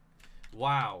sentence.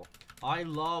 Wow, I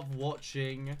love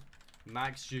watching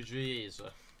MaxGGs.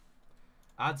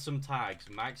 Add some tags.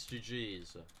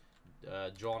 MaxGGs.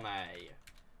 John A.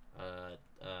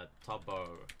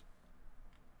 Tubbo.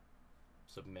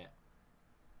 Submit.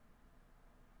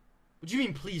 What do you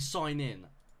mean, please sign in?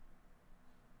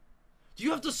 Do you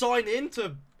have to sign in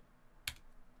to...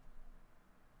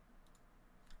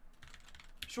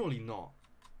 Surely not.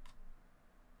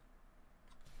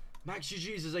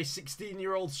 MaxGGs is a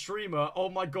 16-year-old streamer. Oh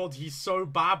my god, he's so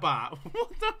baba.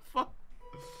 What the fuck?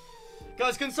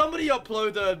 Guys, can somebody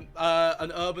upload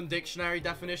an Urban Dictionary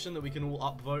definition that we can all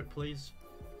upvote, please?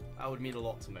 That would mean a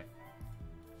lot to me.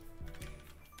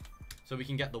 So we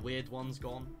can get the weird ones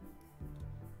gone.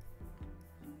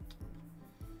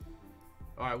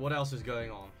 Alright, what else is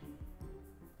going on?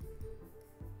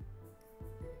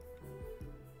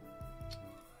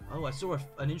 Oh, I saw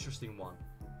an interesting one.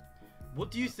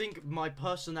 What do you think my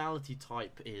personality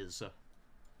type is?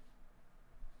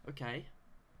 Okay.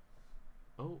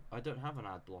 Oh, I don't have an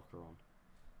ad blocker on.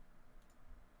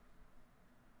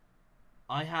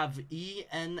 I have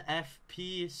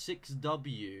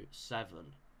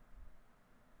ENFP6W7.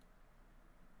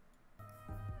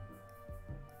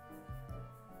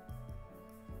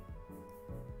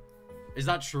 Is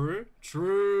that true?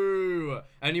 True!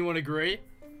 Anyone agree?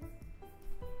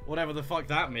 Whatever the fuck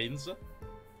that means.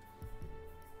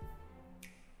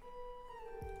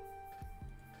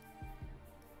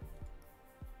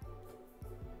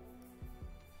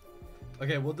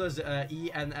 Okay, what does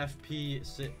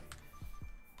ENFP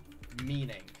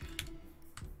meaning?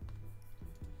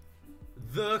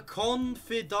 The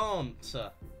confidant.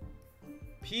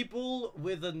 People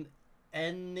with an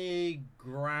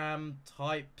Enneagram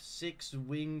type 6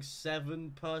 wing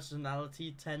 7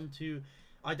 personality tend to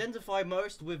identify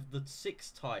most with the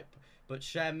 6 type, but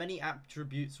share many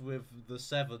attributes with the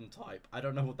 7 type. I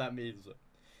don't know what that means.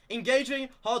 Engaging,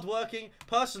 hardworking,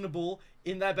 personable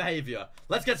in their behavior.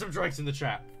 Let's get some drinks in the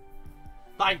chat.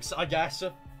 Thanks, I guess.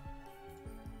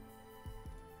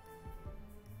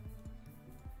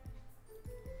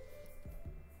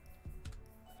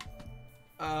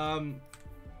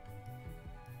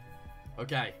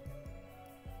 Okay.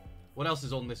 What else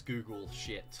is on this Google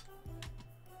shit?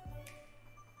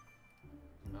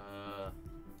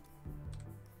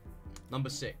 Number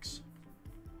 6.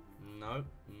 No.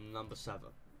 Number 7.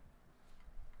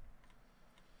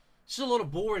 Just a lot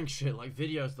of boring shit, like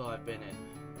videos that I've been in.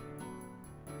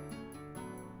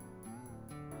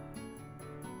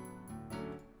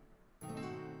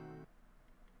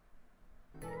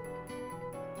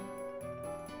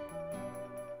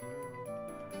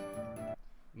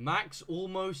 Max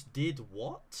almost did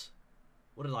what?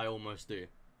 What did I almost do?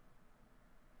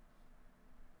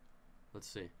 Let's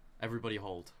see. Everybody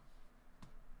hold.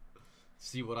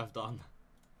 See what I've done.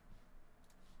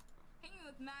 Hanging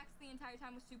with Max the entire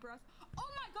time was super awesome.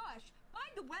 Oh my gosh! By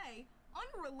the way,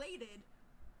 unrelated,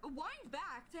 a wind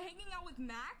back to hanging out with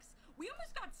Max, we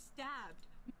almost got stabbed.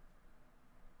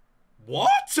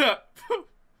 What?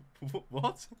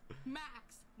 What?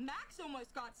 Max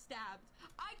almost got stabbed.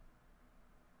 I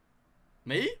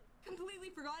Me? completely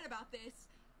forgot about this.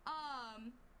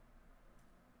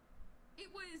 It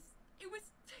was we were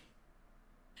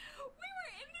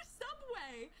in the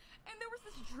subway and there was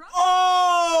this drunk.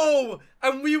 Oh!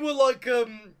 And we were like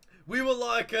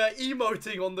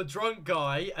emoting on the drunk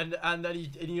guy, and then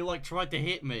he like tried to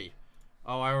hit me.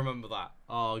 Oh, I remember that.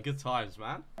 Oh, good times,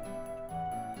 man.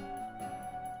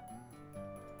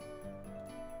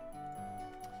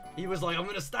 He was like, I'm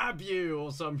gonna stab you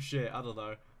or some shit. I don't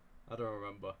know. I don't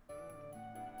remember.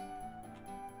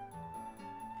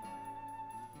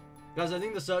 Guys, I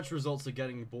think the search results are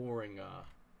getting boring.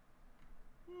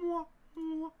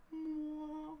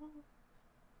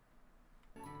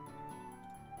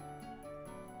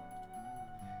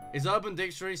 Is Urban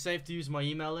Dictionary safe to use my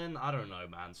email in? I don't know,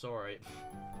 man. Sorry.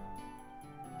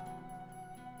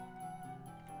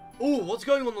 Oh, what's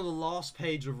going on the last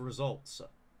page of results?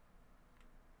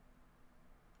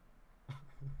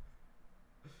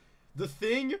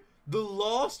 The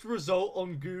last result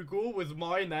on Google with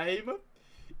my name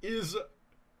is...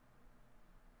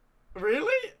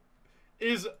 Really?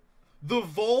 Is the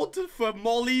VOD for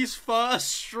Molly's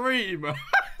first stream. Okay.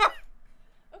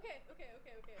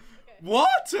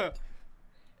 What?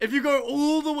 If you go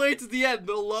all the way to the end,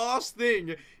 the last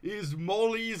thing is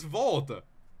Molly's VOD.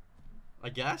 I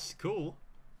guess. Cool.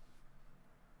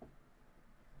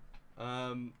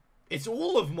 It's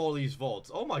all of Molly's VODs.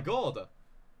 Oh my god.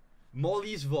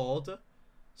 Molly's VOD.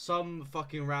 Some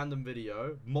fucking random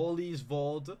video. Molly's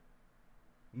VOD.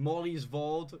 Molly's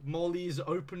VOD. Molly's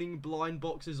opening blind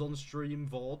boxes on stream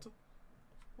VOD.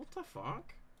 What the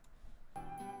fuck?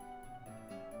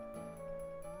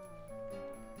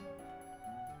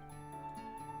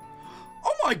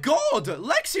 Oh my god!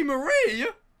 Lexi Marie!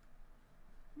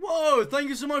 Whoa, thank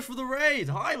you so much for the raid.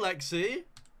 Hi Lexi.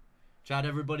 Chat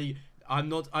everybody, I'm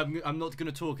not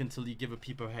gonna talk until you give a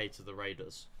peep of hey to the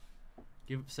raiders.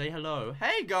 Say hello.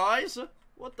 Hey guys!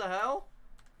 What the hell?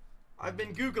 I've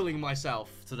been googling myself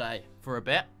today for a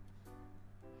bit.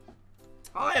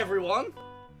 Hi everyone.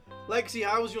 Lexi,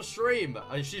 how was your stream?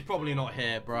 She's probably not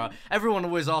here, bruh. Everyone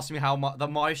always asks me how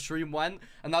my stream went,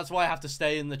 and that's why I have to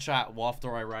stay in the chat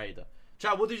after I raid.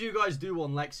 Chat, what did you guys do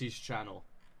on Lexi's channel?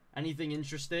 Anything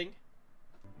interesting?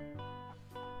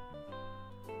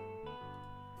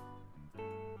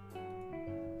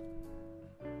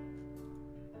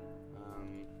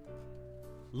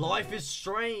 Life is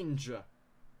strange.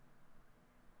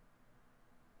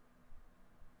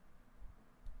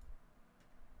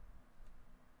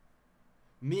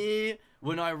 Me,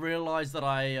 when I realize that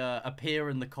I appear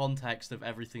in the context of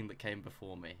everything that came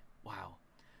before me. Wow.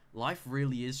 Life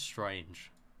really is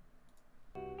strange.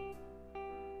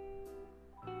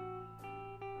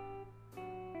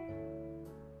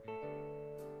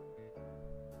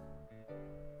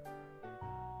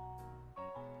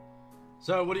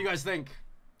 So, what do you guys think?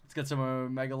 Let's get some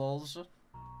megalols.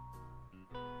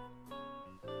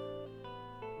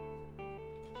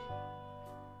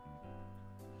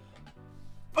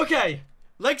 Okay,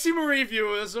 Lexi Marie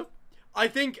viewers, I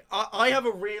think I have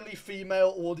a really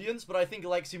female audience, but I think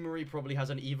Lexi Marie probably has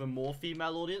an even more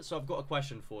female audience, so I've got a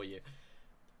question for you.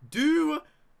 Do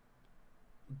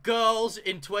girls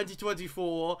in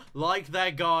 2024 like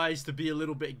their guys to be a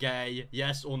little bit gay,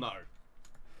 yes or no?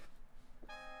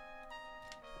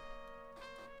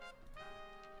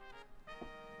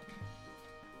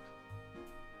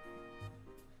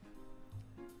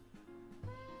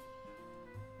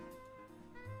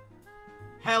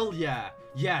 Hell yeah,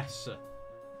 yes.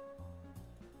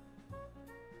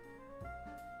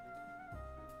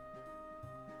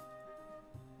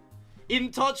 In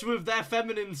touch with their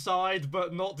feminine side,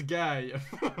 but not gay.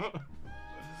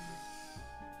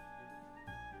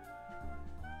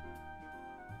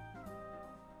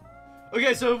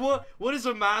 Okay, so what is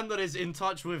a man that is in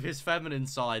touch with his feminine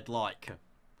side like?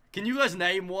 Can you guys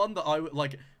name one that I would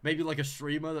like, maybe like a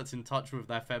streamer that's in touch with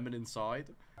their feminine side?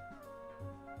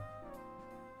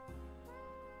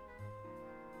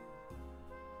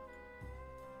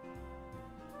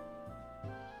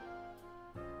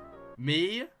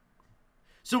 Me?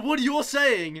 So what you're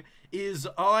saying is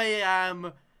I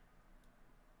am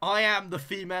the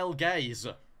female gaze.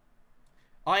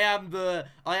 I am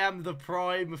the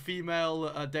prime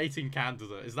female dating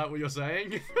candidate. Is that what you're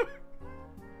saying?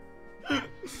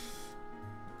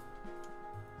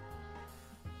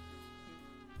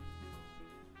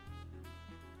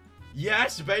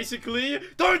 Yes, basically.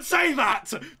 Don't say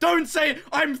that! Don't say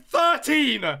I'm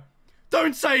 13!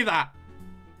 Don't say that!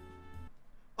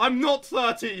 I'm not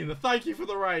 13. Thank you for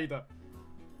the raid.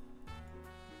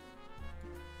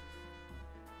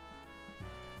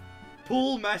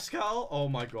 Paul Mescal. Oh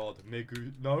my god. Me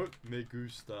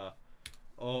gusta.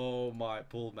 Oh my.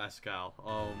 Paul Mescal.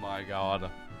 Oh my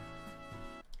god.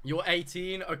 You're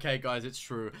 18? Okay, guys, it's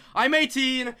true. I'm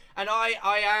 18, and I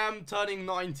am turning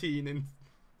 19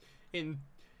 in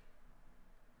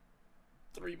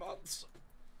 3 months.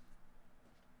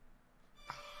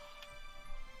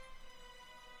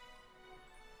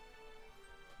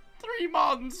 3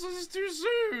 months! This is too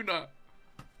soon!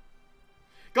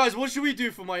 Guys, what should we do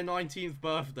for my 19th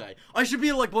birthday? I should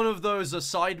be like one of those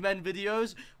Sidemen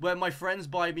videos where my friends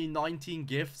buy me 19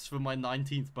 gifts for my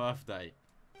 19th birthday.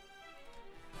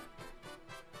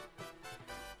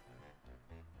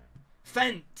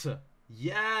 Fent!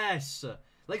 Yes!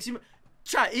 Like, see,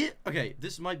 chat, okay,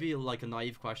 this might be like a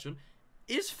naive question.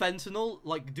 Is fentanyl,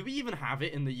 like, do we even have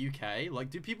it in the UK? Like,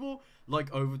 do people,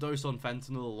 like, overdose on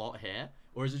fentanyl a lot here?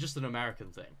 Or is it just an American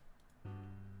thing?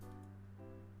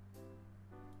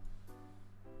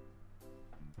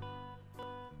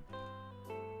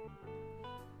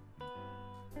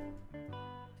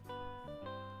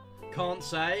 Can't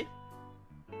say.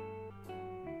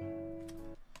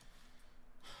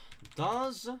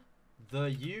 Does the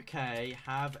UK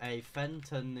have a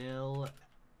fentanyl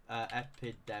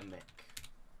epidemic?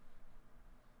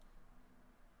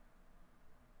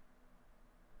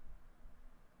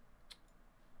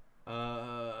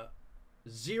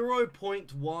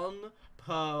 0.1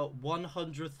 per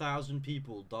 100,000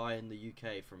 people die in the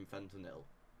UK from fentanyl.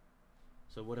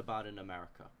 So what about in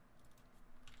America?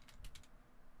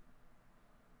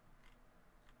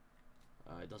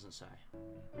 It doesn't say.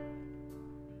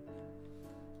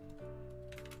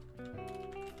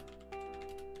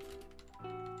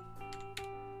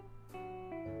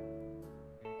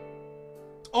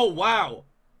 Oh, wow.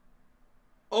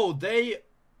 Oh, they...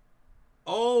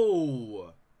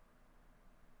 Oh.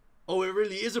 Oh, it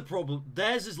really is a problem.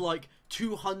 Theirs is like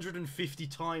 250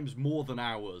 times more than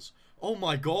ours. Oh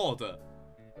my god.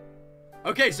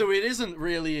 Okay, so it isn't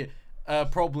really a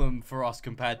problem for us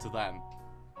compared to them.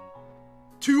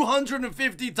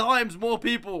 250 times more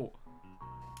people.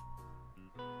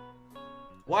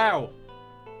 Wow.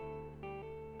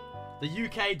 The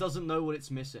UK doesn't know what it's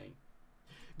missing.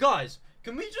 Guys,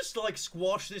 can we just like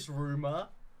squash this rumor?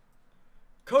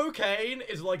 Cocaine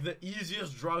is like the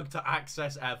easiest drug to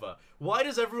access ever. Why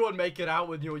does everyone make it out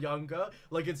when you're younger?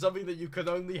 Like it's something that you can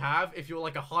only have if you're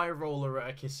like a high roller at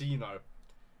a casino.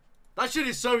 That shit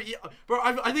is so bro,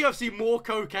 I think I've seen more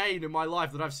cocaine in my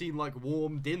life than I've seen like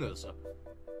warm dinners.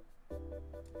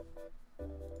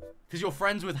 Because you're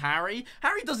friends with Harry?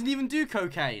 Harry doesn't even do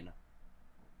cocaine.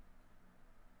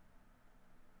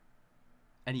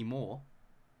 Anymore.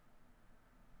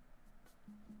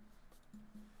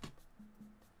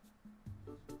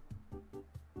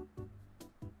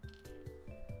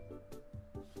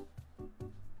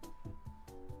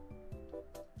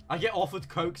 I get offered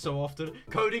coke so often.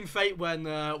 Coding fate when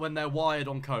they're wired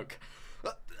on coke.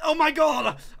 Oh my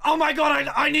god! Oh my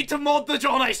god! I need to mod the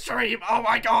Johnny stream. Oh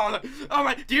my god! Oh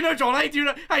my! Do you know Johnny? Do you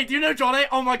know? Hey, do you know Johnny?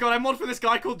 Oh my god! I mod for this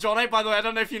guy called Johnny. By the way, I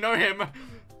don't know if you know him.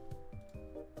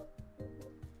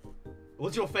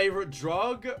 What's your favorite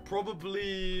drug?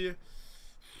 Probably.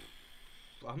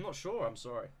 I'm not sure. I'm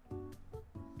sorry.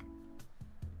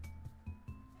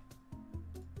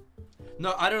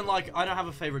 No, I don't have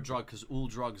a favorite drug because all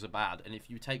drugs are bad. And if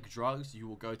you take drugs, you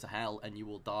will go to hell and you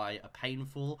will die a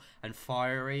painful and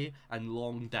fiery and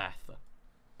long death.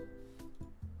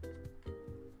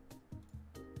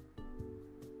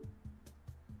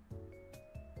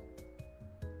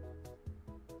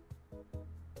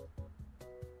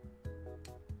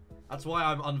 That's why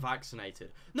I'm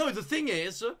unvaccinated. No, the thing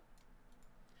is...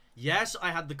 Yes,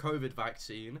 I had the COVID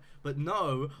vaccine, but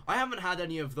no, I haven't had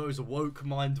any of those woke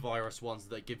mind virus ones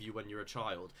that they give you when you're a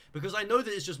child. Because I know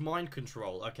that it's just mind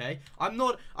control, okay? I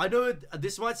know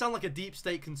this might sound like a deep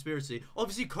state conspiracy.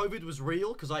 Obviously, COVID was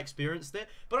real because I experienced it,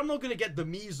 but I'm not going to get the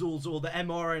measles or the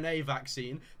mRNA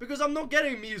vaccine because I'm not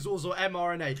getting measles or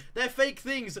mRNA. They're fake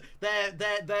things.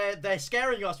 They're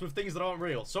scaring us with things that aren't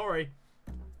real. Sorry.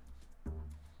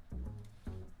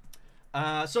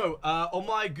 On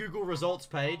my Google results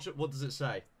page, what does it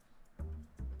say?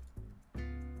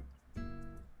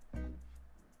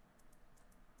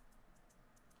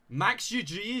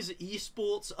 MaxGGs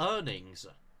esports earnings.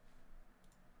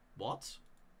 What?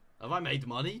 Have I made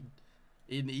money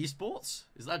in esports?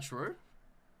 Is that true?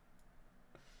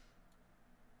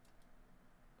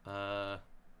 Oh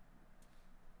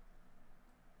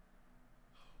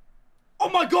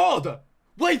my god!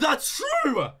 Wait, that's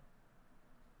true!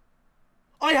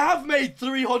 I have made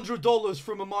 $300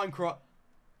 from a Minecraft.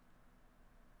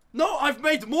 No, I've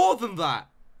made more than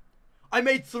that. I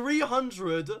made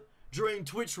 300 during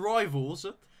Twitch Rivals,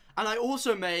 and I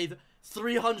also made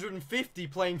 350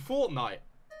 playing Fortnite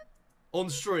on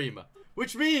stream,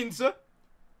 which means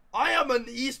I am an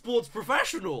esports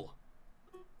professional.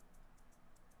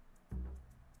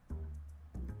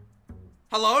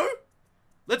 Hello?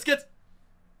 Let's get...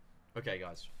 Okay,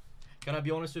 guys. Can I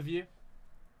be honest with you?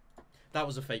 That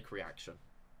was a fake reaction.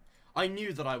 I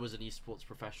knew that I was an esports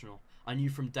professional. I knew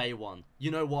from day one.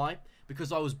 You know why?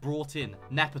 Because I was brought in,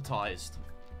 nepotized.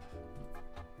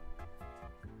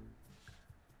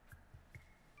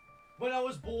 When I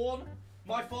was born,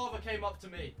 my father came up to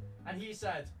me and he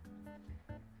said,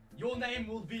 "Your name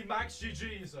will be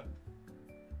MaxGGs."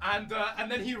 And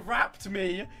then he wrapped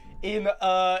me in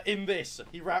this.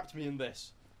 He wrapped me in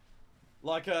this.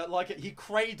 He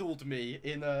cradled me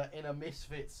in a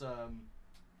Misfits.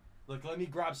 Look, let me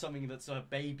grab something that's a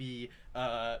baby,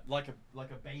 like a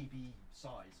baby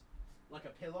size, like a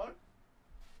pillow.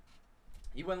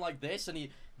 He went like this, and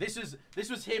this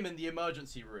was him in the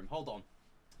emergency room. Hold on,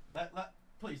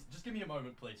 please, just give me a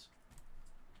moment, please.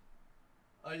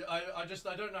 I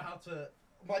don't know how to.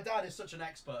 My dad is such an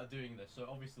expert at doing this, so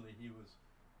obviously he was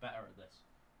better at this.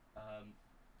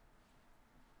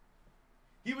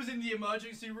 He was in the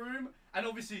emergency room, and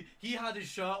obviously he had his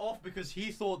shirt off because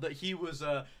he thought that he was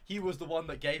the one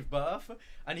that gave birth,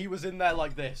 and he was in there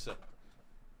like this.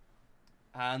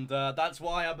 And that's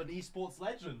why I'm an esports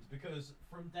legend, because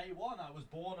from day one I was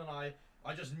born and I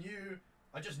just knew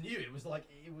it was like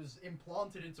it was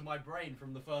implanted into my brain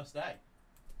from the first day.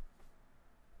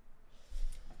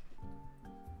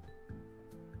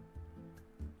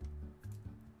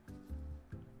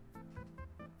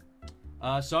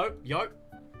 So, yo.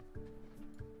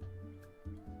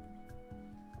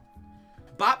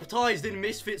 Baptized in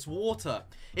Misfits water.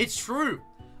 It's true.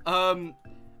 So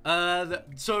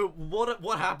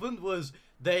what happened was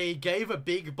they gave a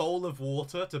big bowl of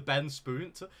water to Ben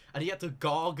Spoont, and he had to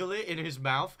gargle it in his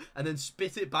mouth and then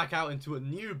spit it back out into a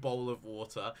new bowl of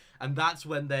water, and that's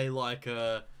when they like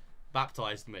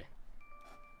baptized me.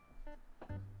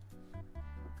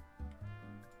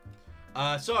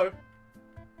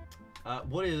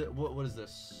 What is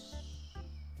this?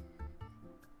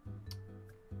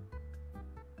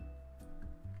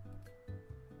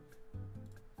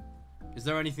 Is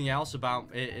there anything else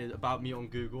about me on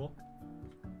Google?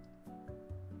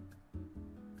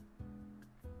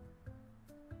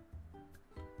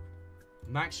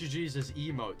 MaxGGs as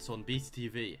emotes on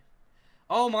BTTV.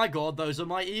 Oh my god, those are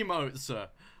my emotes.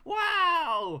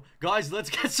 Wow! Guys, let's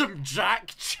get some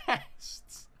Jack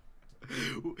chests.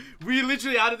 We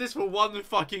literally added this for one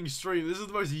fucking stream. This is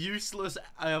the most useless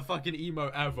fucking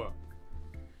emote ever.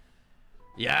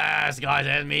 Yes, guys,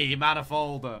 there's me,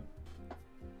 Manifold.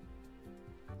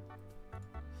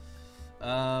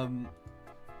 I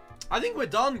think we're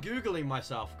done Googling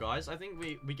myself, guys. I think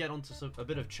we get onto a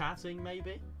bit of chatting,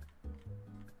 maybe.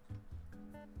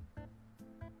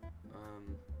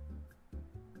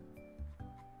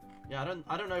 Yeah,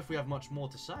 I don't know if we have much more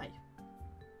to say.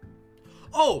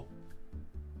 Oh!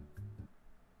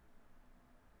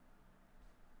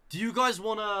 Do you guys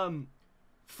want to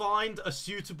find a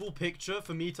suitable picture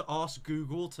for me to ask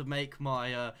Google to make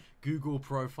my Google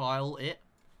profile it?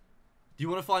 Do you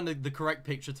want to find the correct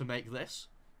picture to make this?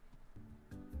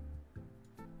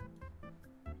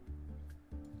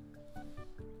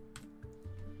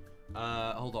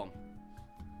 Hold on.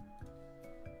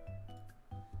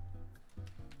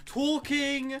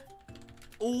 Talking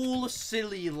all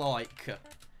silly like.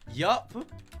 Yup.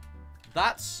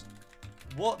 That's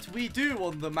what we do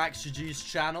on the MaxGGs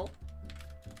channel.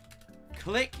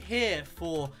 Click here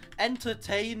for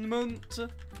entertainment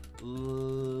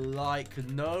like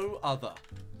no other.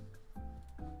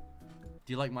 Do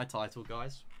you like my title,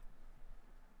 guys?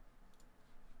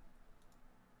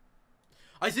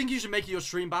 I think you should make it your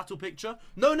stream battle picture.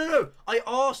 No, no, no. I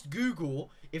asked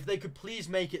Google if they could please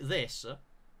make it this.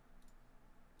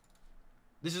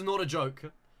 This is not a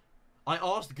joke. I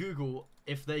asked Google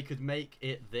if they could make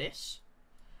it this,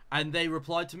 and they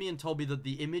replied to me and told me that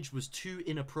the image was too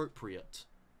inappropriate.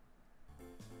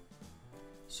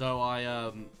 So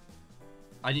I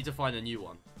need to find a new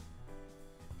one.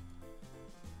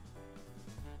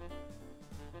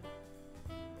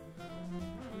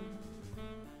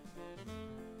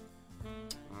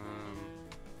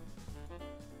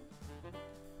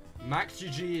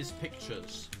 MaxGGs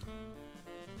pictures.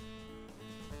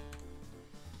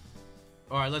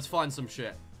 Alright, let's find some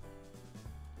shit.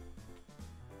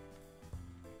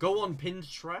 Go on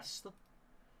Pinterest.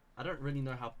 I don't really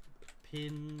know how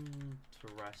Pinterest,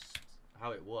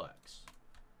 how it works.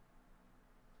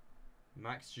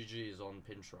 MaxGG is on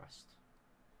Pinterest.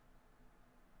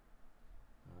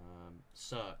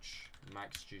 Search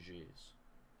MaxGGs.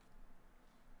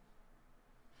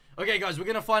 Okay, guys, we're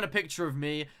gonna find a picture of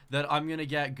me that I'm gonna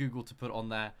get Google to put on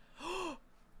there.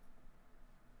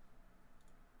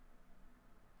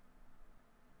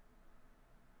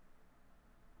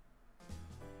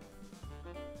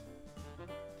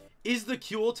 Is the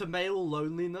cure to male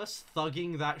loneliness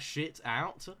thugging that shit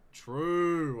out?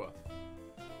 True.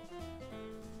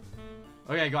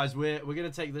 Okay, guys, we're gonna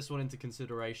take this one into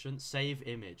consideration. Save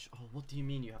image. Oh, what do you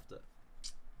mean you have to?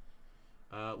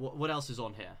 What else is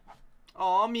on here?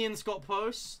 Oh, me and Scott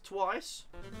posts twice.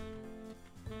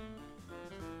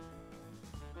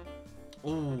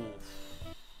 Oh.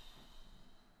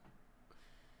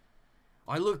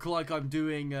 I look like I'm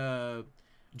doing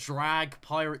drag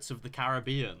Pirates of the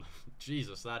Caribbean.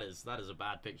 Jesus, that is a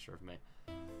bad picture of me.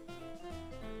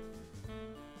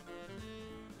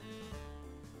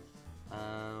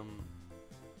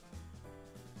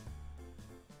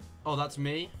 Oh, that's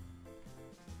me.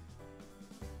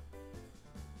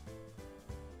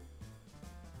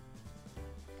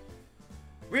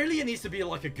 Really, it needs to be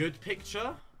like a good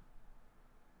picture.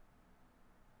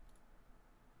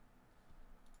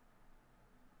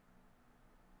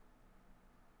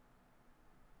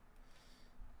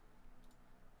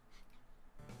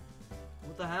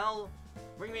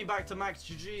 me back to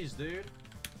MaxGGs, dude.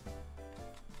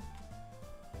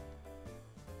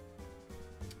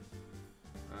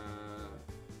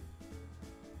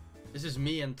 This is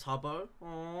me and Tubbo.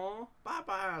 Aww,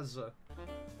 bye-byes.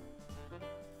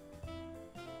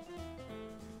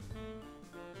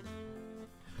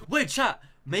 Wait, chat.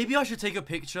 Maybe I should take a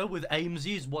picture with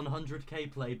Aimsy's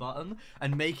 100k play button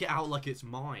and make it out like it's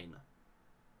mine.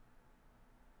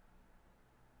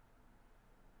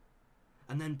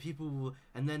 And then people will,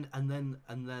 and then.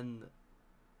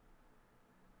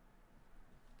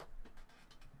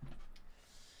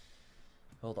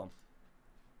 Hold on.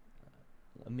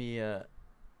 Let me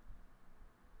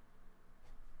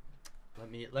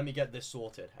get this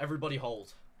sorted. Everybody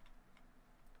hold.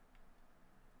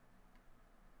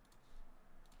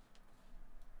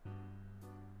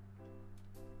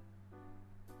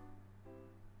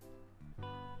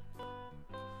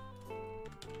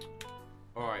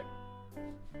 All right.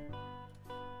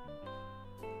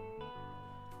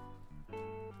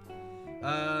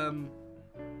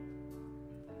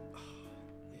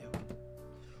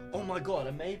 Oh my god,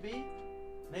 and maybe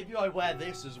I wear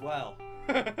this as well.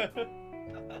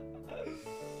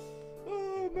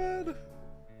 Oh man.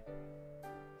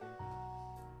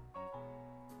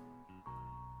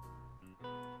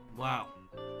 Wow.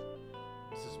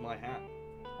 This is my hat.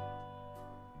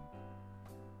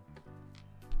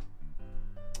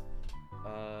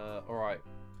 Alright.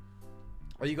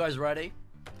 Are you guys ready?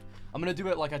 I'm gonna do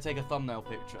it like I take a thumbnail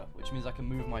picture, which means I can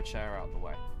move my chair out of the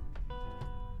way.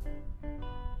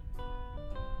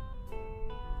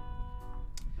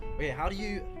 Wait, how do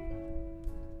you...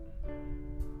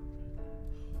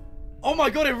 Oh my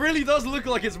god, it really does look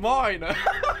like it's mine!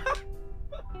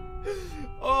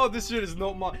 Oh, this shit is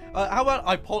not mine. How about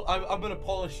I'm gonna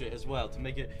polish it as well to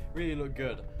make it really look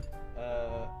good.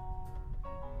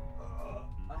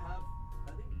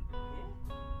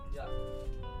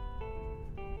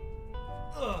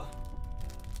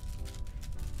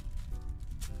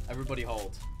 Everybody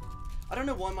hold. I don't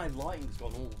know why my lighting's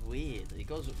gone all weird.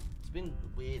 It's been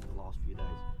weird the last few days.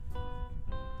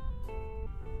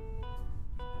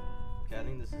 Okay, I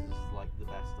think this is like the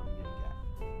best I'm gonna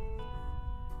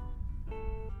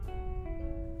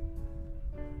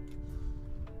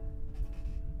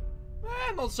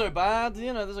get. Not so bad.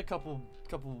 You know, there's a couple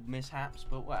mishaps,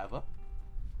 but whatever.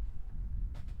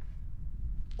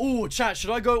 Oh, chat,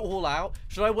 should I go all out?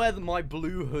 Should I wear my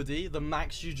blue hoodie, the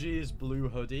MaxGGs blue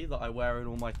hoodie that I wear in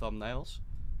all my thumbnails?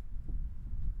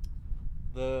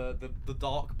 The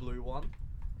dark blue one.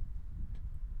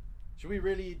 Should we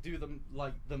really do the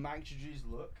MaxGGs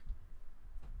look?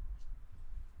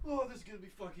 Oh, this is gonna be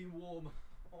fucking warm.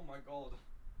 Oh my god.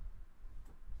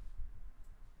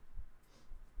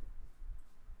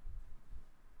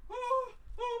 Oh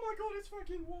my god, it's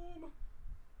fucking warm.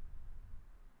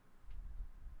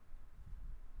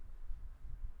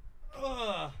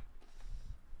 Ugh.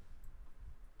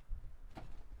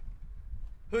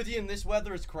 Hoodie in this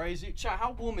weather is crazy. Chat,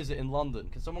 how warm is it in London?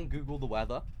 Can someone Google the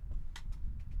weather?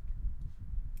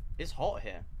 It's hot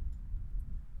here.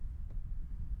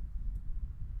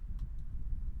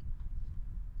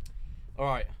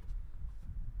 Alright.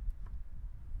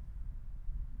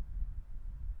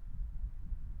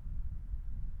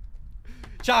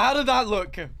 Chat, how did that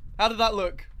look? How did that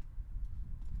look?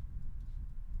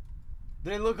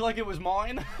 Did it look like it was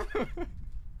mine?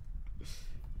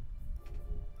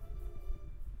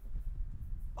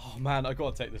 Oh man, I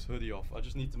gotta take this hoodie off. I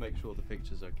just need to make sure the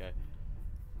picture's okay.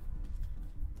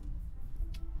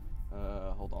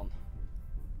 Hold on.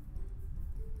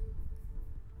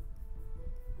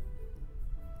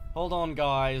 Hold on,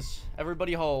 guys.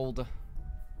 Everybody hold.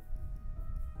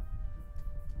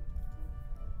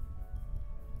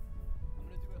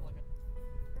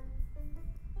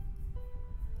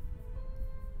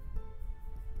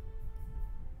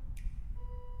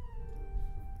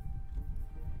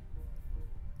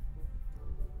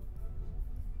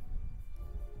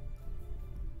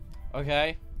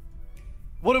 Okay.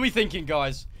 What are we thinking,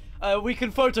 guys? We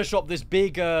can Photoshop this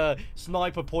big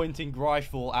sniper pointing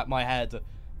rifle at my head.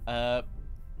 But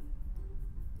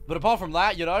apart from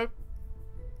that, you know.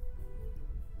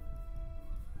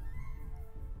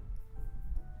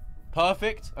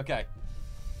 Perfect. Okay.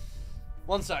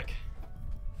 One sec.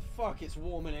 Fuck, it's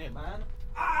warm in here, man.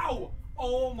 Ow!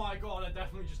 Oh my god, I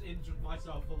definitely just injured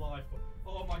myself for life.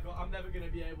 Oh my god, I'm never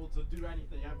gonna be able to do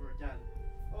anything ever again.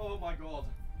 Oh my god.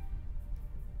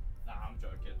 Nah, I'm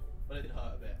joking. But it did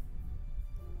hurt a bit.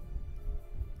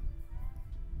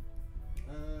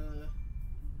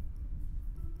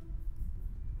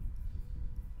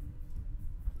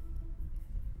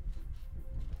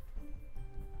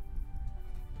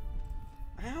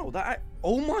 that...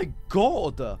 Oh my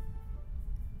god!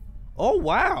 Oh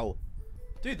wow!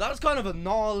 Dude, that's kind of a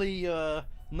gnarly,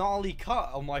 gnarly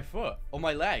cut on my foot, on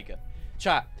my leg.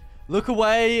 Chat, look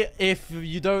away if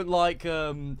you don't like,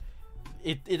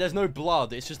 there's no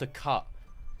blood, it's just a cut.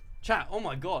 Chat, oh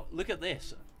my god, look at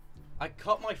this. I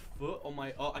cut my foot on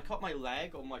my, I cut my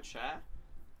leg on my chair.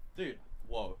 Dude,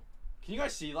 whoa. Can you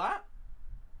guys see that?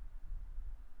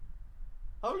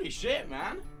 Holy shit,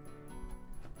 man.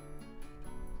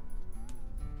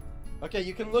 Okay,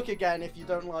 you can look again if you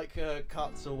don't like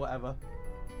cuts or whatever.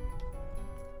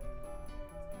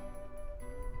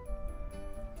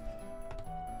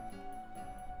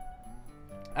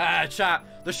 Chat,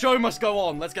 the show must go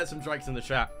on. Let's get some drakes in the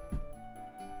chat.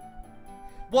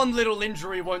 One little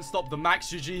injury won't stop the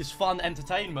MaxGGs fun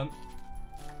entertainment.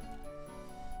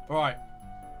 Alright.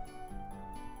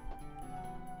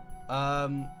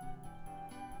 I'm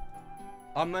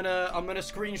gonna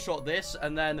screenshot this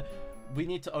and then we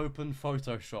need to open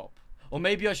Photoshop. Or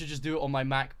maybe I should just do it on my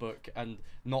MacBook and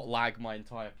not lag my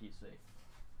entire PC.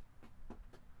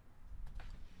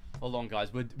 Hold on,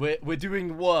 guys. We're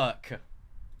doing work.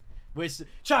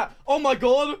 Chat, oh my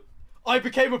god! I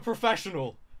became a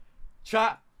professional.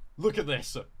 Chat, look at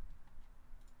this.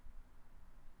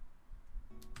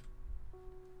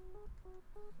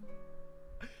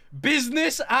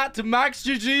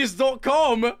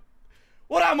 business@maxggs.com.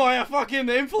 What am I, a fucking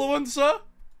influencer?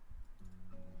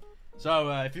 So,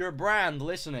 if you're a brand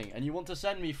listening and you want to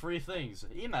send me free things,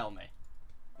 email me.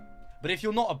 But if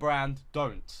you're not a brand,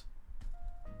 don't.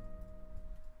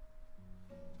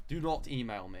 Do not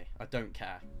email me. I don't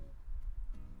care.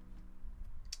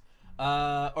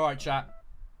 Alright, chat.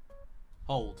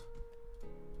 Hold.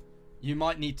 You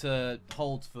might need to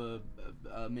hold for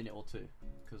a minute or two.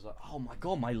 Because, oh my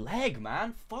god, my leg,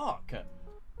 man. Fuck.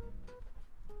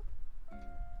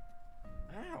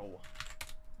 Ow.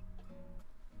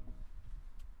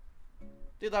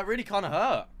 Dude, that really kind of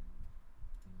hurt.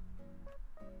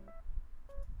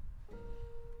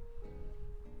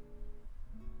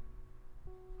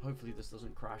 Hopefully this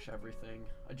doesn't crash everything.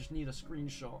 I just need a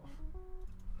screenshot.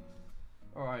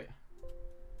 Alright.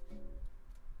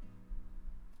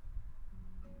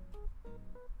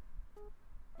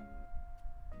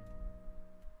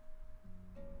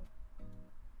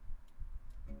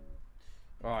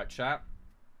 Alright, chat.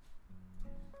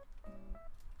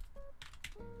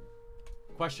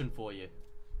 Question for you.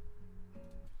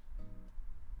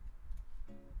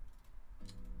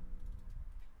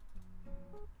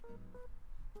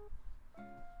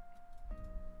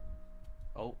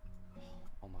 Oh.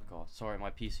 Oh my god. Sorry,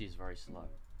 my PC is very slow.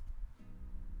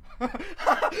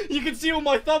 You can see all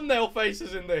my thumbnail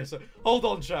faces in this. Hold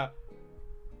on, chat.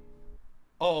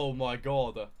 Oh my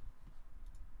god.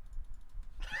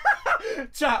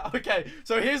 Chat, okay.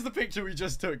 So here's the picture we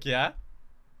just took, yeah?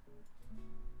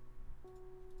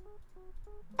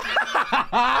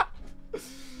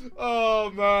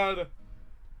 Oh man.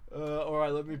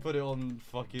 Alright, let me put it on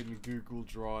fucking Google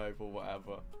Drive or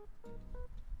whatever.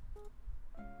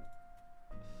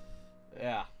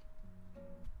 Yeah.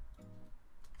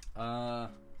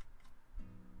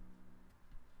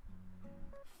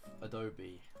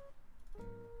 Adobe.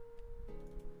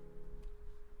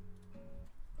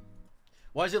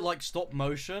 Why is it like stop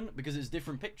motion? Because it's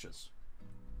different pictures,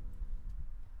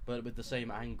 but with the same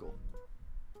angle.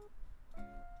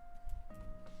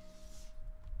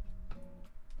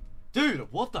 Dude,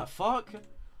 what the fuck?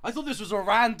 I thought this was a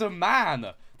random man.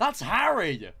 That's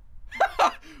Harry.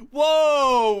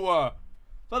 Whoa!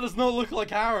 That does not look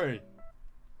like Harry.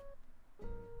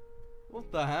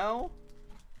 What the hell?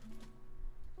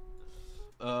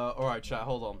 Alright, chat,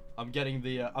 hold on. I'm getting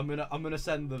the, I'm gonna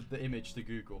send the image to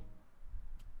Google.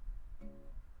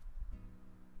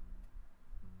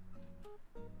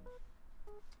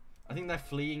 I think they're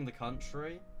fleeing the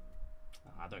country.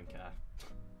 I don't care.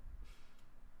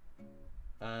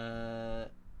 How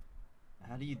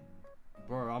do you...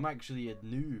 Bro, I'm actually a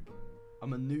noob.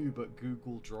 I'm a noob at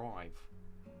Google Drive.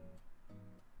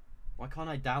 Why can't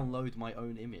I download my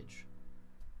own image?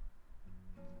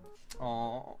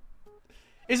 Aww.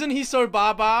 Isn't he so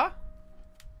baba?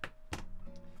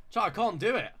 Chat, I can't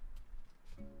do it.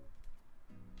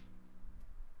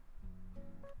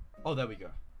 Oh, there we go.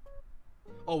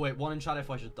 Oh, wait, one in chat if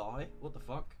I should die? What the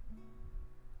fuck?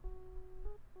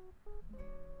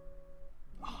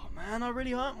 Oh, man, I really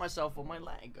hurt myself on my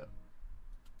leg.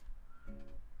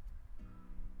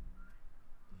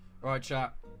 Right,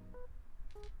 chat.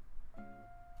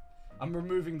 I'm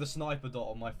removing the sniper dot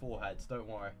on my forehead, don't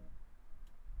worry.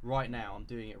 Right now, I'm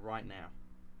doing it right now.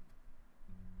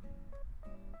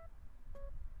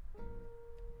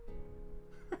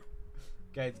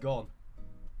 Okay, it's gone.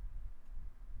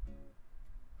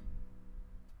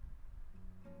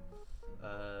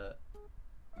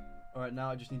 Alright, now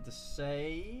I just need to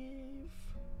save.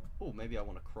 Oh, maybe I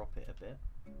want to crop it a bit.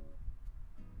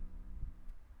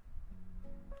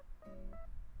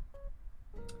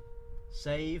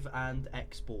 Save and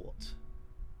export.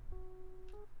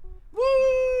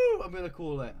 Woo! I'm gonna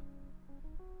call it.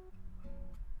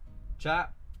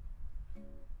 Chat.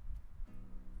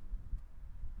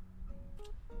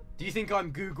 Do you think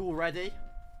I'm Google ready?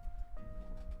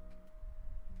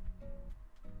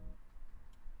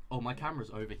 Oh, my camera's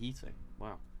overheating.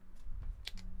 Wow.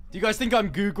 Do you guys think I'm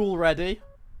Google ready?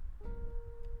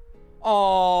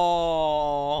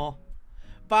 Oh,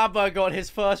 Baba got his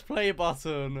first play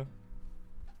button.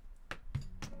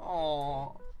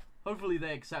 Oh, hopefully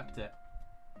they accept it.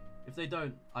 If they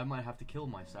don't, I might have to kill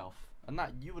myself. And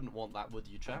that, you wouldn't want that, would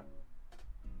you, chat?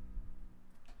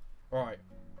 Alright.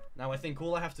 Now I think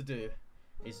all I have to do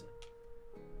is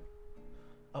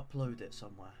upload it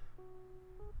somewhere.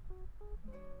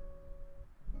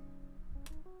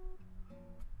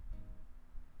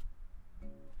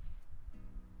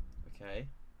 Okay.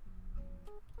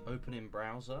 Open in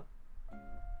browser.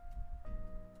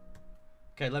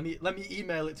 Okay, let me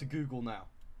email it to Google now.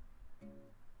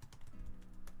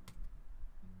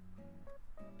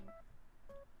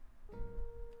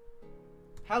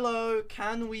 Hello,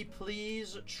 can we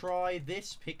please try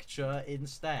this picture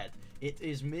instead? It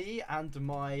is me and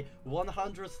my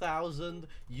 100,000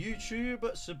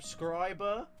 YouTube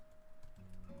subscriber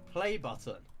play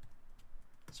button.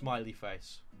 Smiley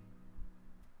face.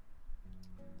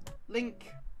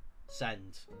 Link.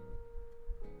 Send.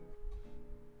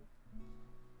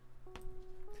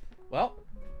 Well,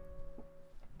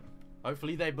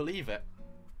 hopefully they believe it.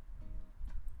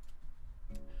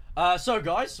 So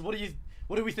guys, what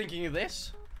are we thinking of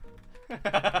this?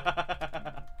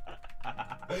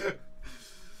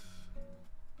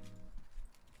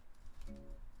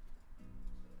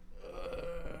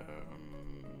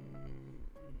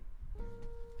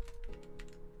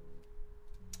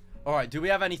 Alright, do we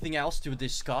have anything else to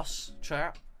discuss,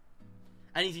 chat?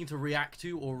 Anything to react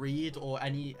to or read or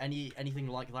anything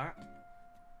like that?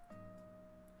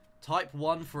 Type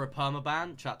 1 for a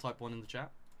permaban. Chat, type 1 in the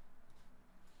chat.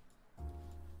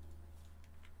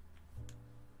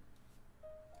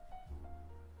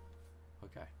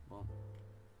 Okay, well.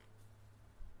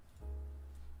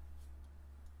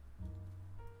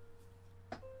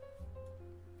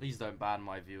 Please don't ban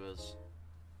my viewers.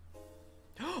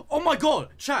 Oh my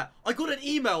god, chat! I got an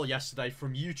email yesterday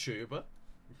from YouTube.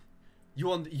 You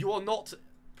are not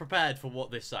prepared for what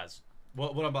this says.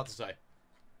 What I'm about to say.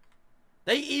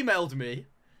 They emailed me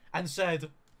and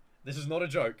said, this is not a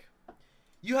joke.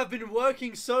 You have been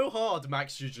working so hard,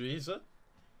 MaxGGs.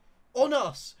 On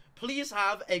us, please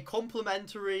have a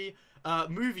complimentary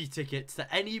movie ticket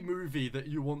to any movie that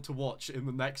you want to watch in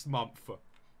the next month.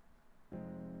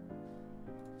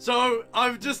 So,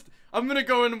 I'm gonna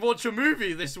go and watch a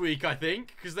movie this week, I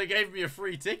think, because they gave me a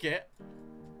free ticket.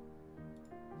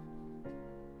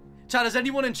 Chat, has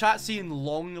anyone in chat seen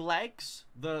Long Legs,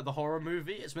 the horror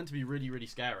movie? It's meant to be really, really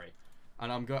scary.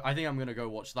 And I think I'm gonna go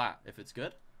watch that, if it's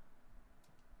good.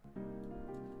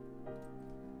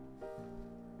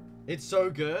 It's so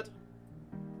good.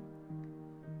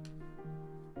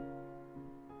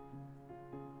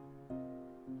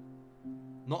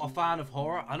 Not a fan of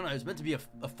horror? I don't know, it's meant to be a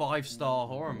 5-star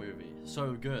horror movie.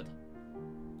 So good.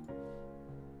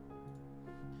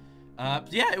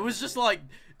 Yeah, it was just like...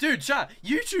 Dude, chat,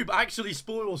 YouTube actually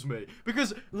spoils me.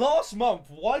 Because last month,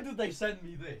 why did they send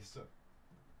me this?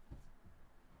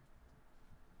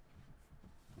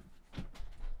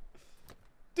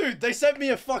 Dude, they sent me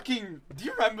a fucking... Do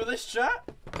you remember this, chat?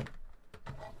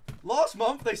 Last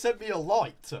month, they sent me a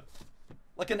light.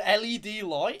 Like an LED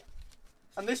light.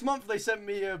 And this month, they sent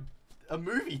me a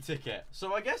movie ticket.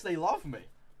 So I guess they love me.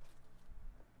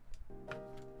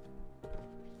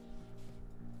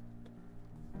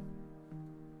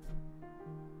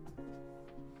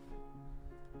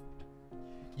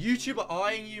 YouTube are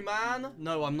eyeing you, man?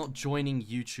 No, I'm not joining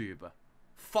YouTube.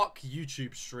 Fuck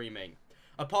YouTube streaming.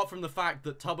 Apart from the fact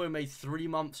that Tubbo made 3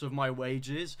 months of my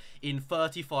wages in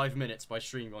 35 minutes by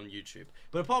streaming on YouTube.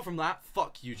 But apart from that,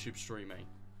 fuck YouTube streaming.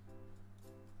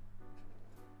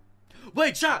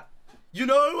 Wait, chat! You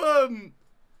know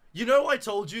I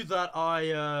told you that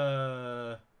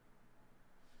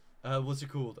what's it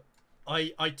called?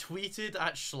 I tweeted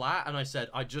at Schlatt and I said,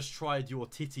 I just tried your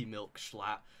titty milk,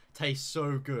 Schlatt. Tastes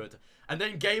so good. And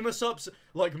then GamerSups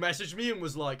like messaged me and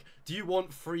was like, do you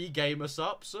want free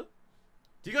GamerSups?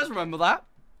 Do you guys remember that?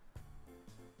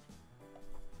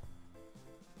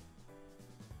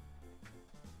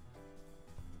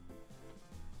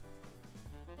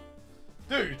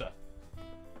 Dude.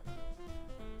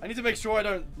 I need to make sure I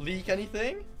don't leak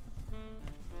anything.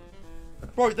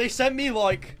 Bro, they sent me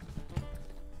like...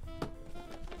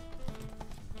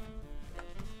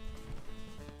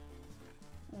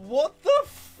 What the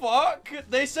fuck?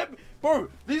 They sent... Bro,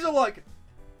 these are like...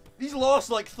 These last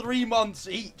like 3 months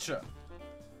each.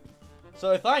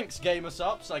 So thanks,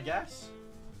 GamerSups, I guess.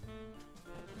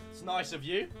 It's nice of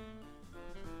you.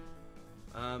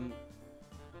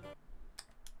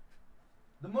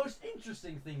 The most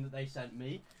interesting thing that they sent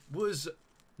me was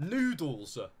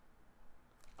noodles.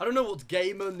 I don't know what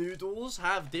gamer noodles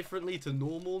have differently to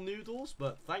normal noodles,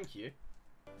 but thank you.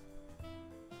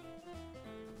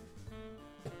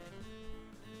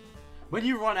 When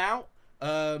you run out,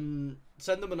 send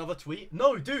them another tweet.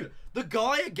 No, dude, the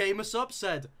guy at GamerSups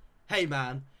said, hey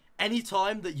man,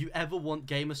 anytime that you ever want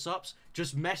GamerSups,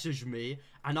 just message me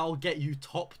and I'll get you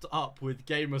topped up with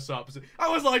GamerSups. I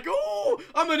was like, oh,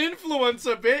 I'm an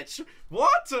influencer, bitch.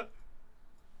 What?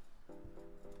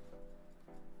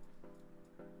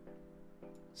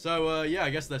 So, yeah,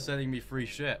 I guess they're sending me free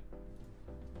shit.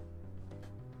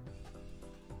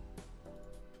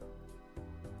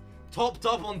 Topped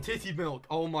up on titty milk.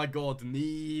 Oh my god,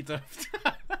 need.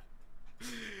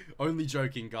 Only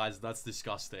joking, guys. That's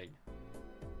disgusting.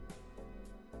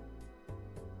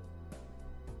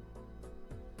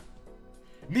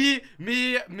 Me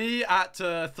at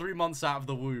 3 months out of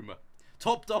the womb.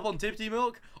 Topped up on titty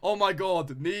milk? Oh my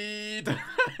god, need.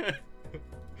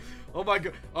 Oh my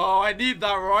god. Oh, I need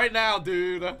that right now,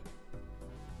 dude.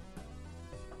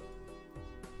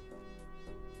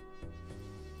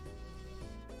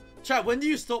 Chat, when do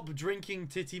you stop drinking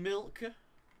titty milk?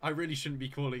 I really shouldn't be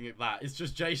calling it that. It's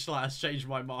just J-Slat has changed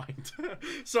my mind.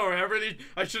 Sorry,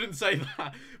 I shouldn't say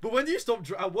that. But when do you stop,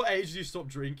 at what age do you stop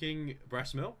drinking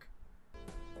breast milk?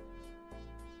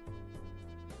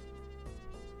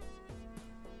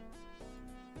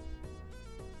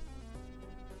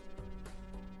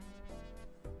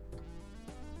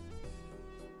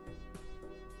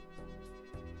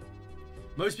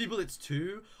 Most people, it's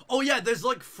 2. Oh, yeah, there's,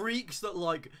 like, freaks that,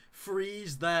 like,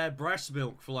 freeze their breast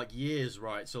milk for, like, years,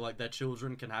 right? So, like, their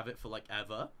children can have it for, like,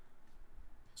 ever.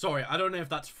 Sorry, I don't know if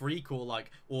that's freak or, like,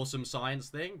 awesome science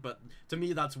thing, but to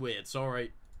me, that's weird.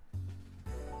 Sorry.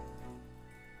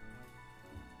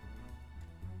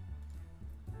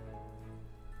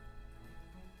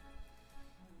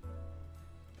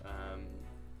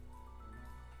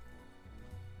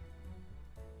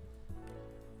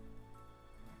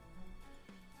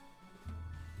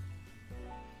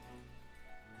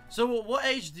 So, at what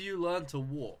age do you learn to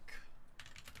walk?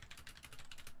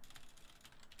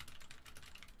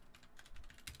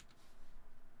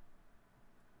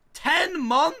 $10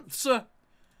 months?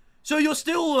 So you're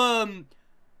still, well,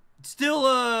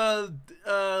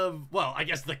 I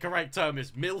guess the correct term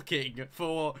is milking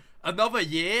for another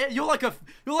year? You're like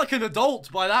an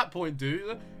adult by that point,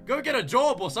 dude. Go get a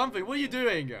job or something. What are you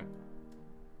doing?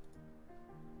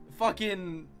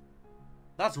 Fucking,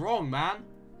 that's wrong, man.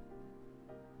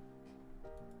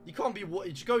 You can't be,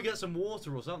 you should go get some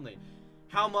water or something.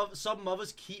 Some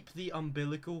mothers keep the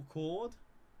umbilical cord?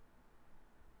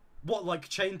 What, like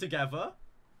chained together?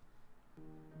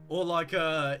 Or like,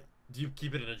 do you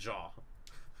keep it in a jar?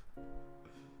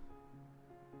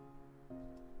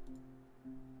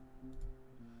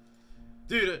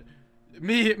 Dude,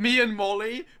 me and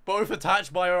Molly, both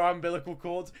attached by our umbilical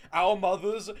cords, our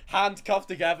mothers handcuffed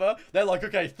together. They're like,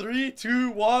 okay, 3,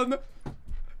 2, 1...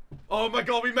 Oh my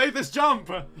god, we made this jump!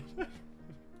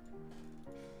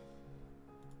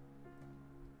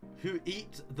 Who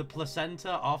eat the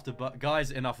placenta after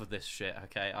guys, enough of this shit,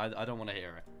 okay? I don't want to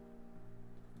hear it.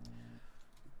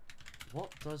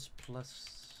 What does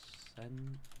placenta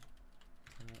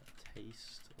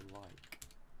taste like?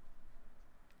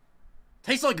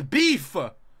 Tastes like beef!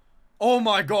 Oh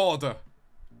my god!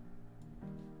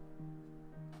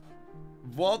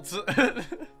 What?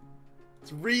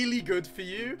 It's really good for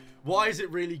you? Why is it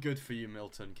really good for you,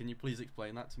 Milton? Can you please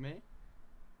explain that to me?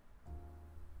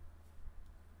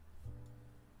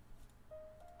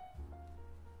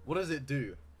 What does it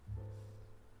do?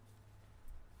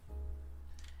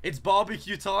 It's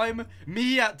barbecue time.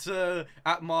 Me at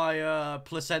my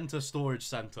placenta storage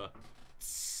center.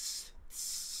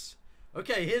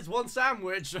 Okay, here's one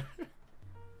sandwich.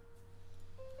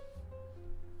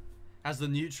 Has the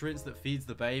nutrients that feeds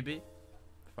the baby.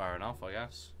 Fair enough, I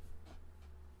guess.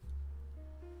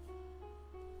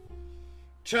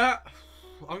 Chat,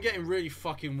 I'm getting really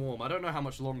fucking warm. I don't know how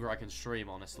much longer I can stream,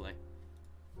 honestly.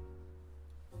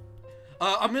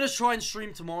 I'm gonna try and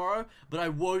stream tomorrow, but I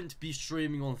won't be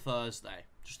streaming on Thursday.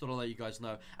 Just thought I'd let you guys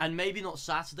know. And maybe not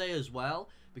Saturday as well,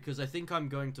 because I think I'm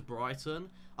going to Brighton.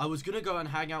 I was going to go and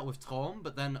hang out with Tom,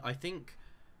 but then I think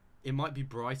it might be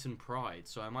Brighton Pride,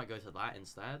 so I might go to that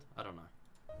instead. I don't know.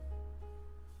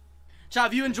 Chat,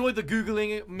 have you enjoyed the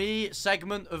Googling me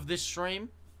segment of this stream?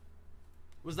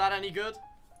 Was that any good?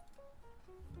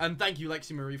 And thank you,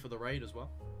 Lexi Marie, for the raid as well.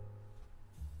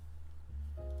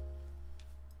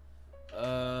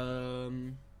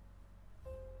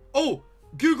 Oh!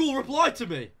 Google replied to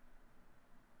me!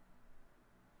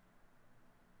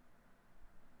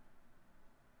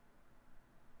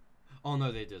 Oh,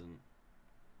 no, they didn't.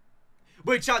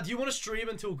 Wait, chat, do you want to stream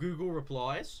until Google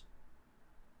replies?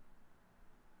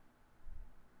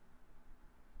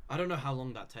 I don't know how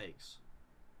long that takes.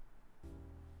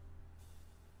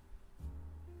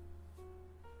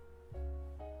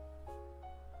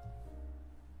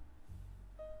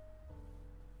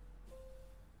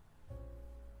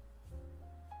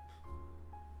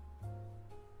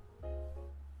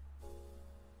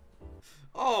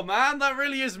 Oh man, that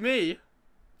really is me.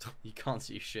 You can't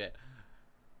see shit.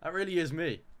 That really is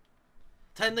me.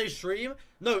 10-day stream?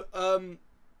 No,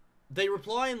 they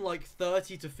reply in like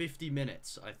 30 to 50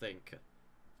 minutes, I think.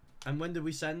 And when did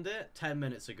we send it? 10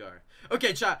 minutes ago.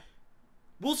 Okay, chat.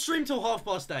 We'll stream till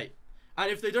 8:30.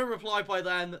 And if they don't reply by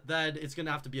then it's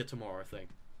gonna have to be a tomorrow thing.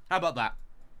 How about that?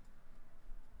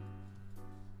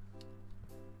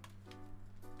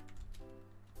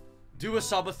 Do a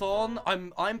subathon.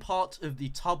 I'm part of the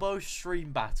Tubbo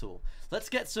stream battle. Let's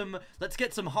get some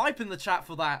hype in the chat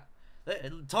for that.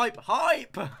 Type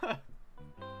hype.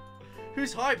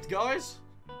 Who's hyped, guys?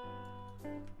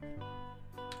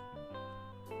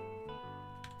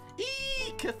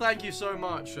 Eek! Thank you so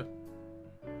much.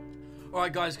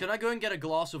 Alright, guys, can I go and get a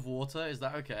glass of water? Is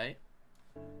that okay?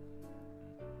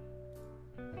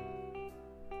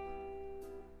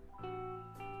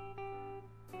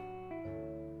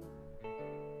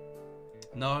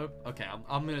 No? Okay,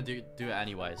 I'm gonna do it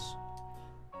anyways.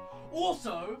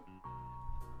 Also,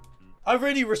 I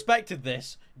really respected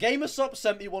this. GamerSup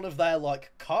sent me one of their,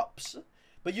 like, cups.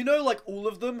 But you know, like, all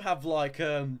of them have, like,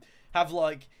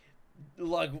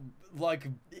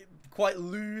 quite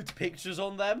lewd pictures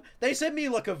on them. They sent me,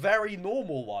 like, a very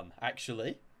normal one,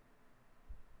 actually.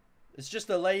 It's just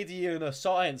a lady in a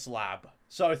science lab.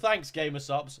 So, thanks,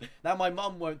 GamerSups. Now my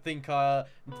mum won't think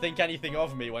anything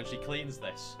of me when she cleans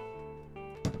this.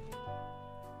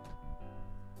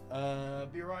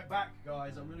 Be right back,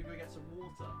 guys. I'm gonna go get some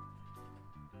water.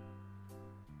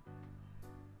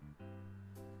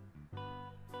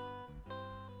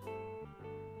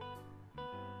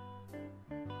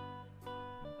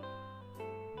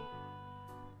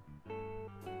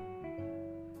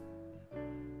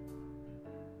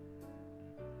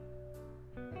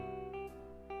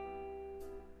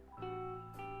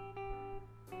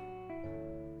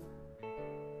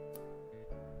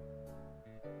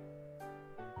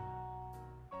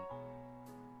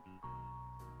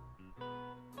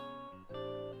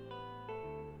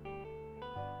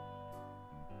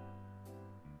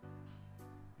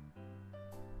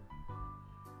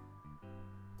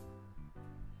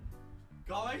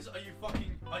 Guys, are you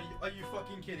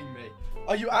fucking kidding me?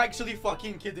 Are you actually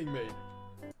fucking kidding me?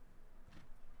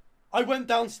 I went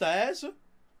downstairs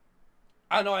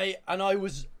and I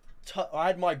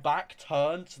had my back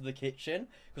turned to the kitchen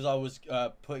because I was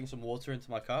putting some water into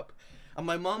my cup, and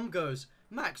my mum goes,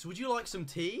 "Max, would you like some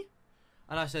tea?"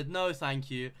 And I said, "No,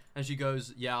 thank you." And she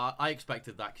goes, "Yeah, I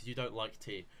expected that because you don't like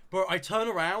tea." But I turn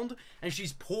around and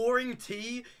she's pouring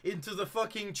tea into the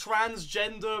fucking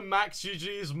transgender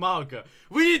MaxGGs mug.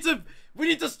 We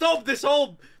need to stop this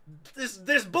whole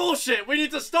this bullshit. We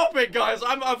need to stop it, guys.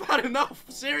 I've had enough.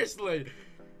 Seriously,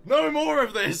 no more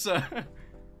of this.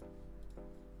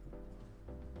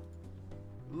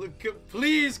 Look,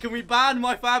 please, can we ban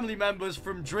my family members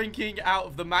from drinking out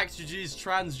of the MaxGGs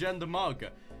transgender mug?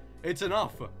 It's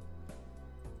enough.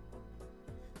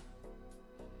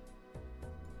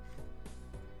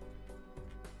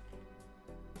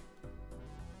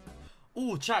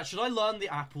 Oh, chat, should I learn the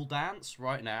apple dance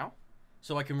right now?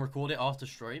 So I can record it after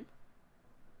stream?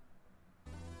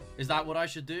 Is that what I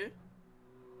should do?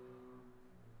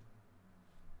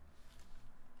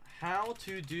 How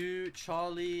to do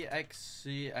Charlie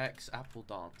XCX apple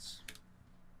dance.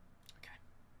 Okay.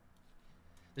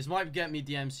 This might get me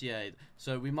DMCA'd,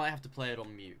 so we might have to play it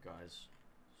on mute, guys.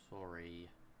 Sorry.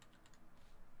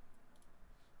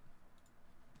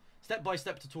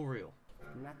 Step-by-step tutorial.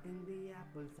 Nothing the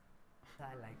apples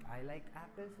I like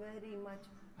apples very much.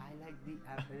 I like the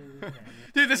apples.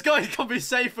 Dude, this guy can't be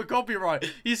safe for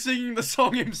copyright. He's singing the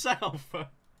song himself.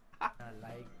 I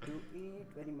like to eat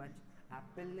very much.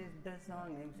 Apple is the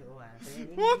song name, so I'm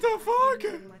saying what the fuck?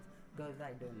 very much. Cause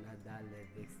I don't know the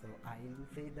lyrics, so I'll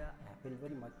say the apple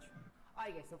very much.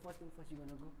 Alright guys, so first thing first, you're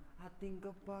gonna go. I think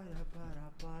a para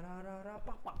para para ra ra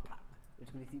pa pa pa.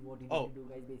 Basically, see what you need to do,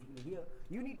 guys. Basically, here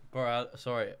you need. Bro,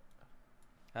 sorry.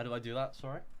 How do I do that?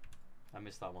 Sorry, I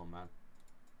missed that one, man.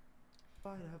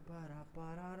 Para para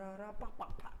para ra ra pa pa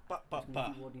pa. Pa.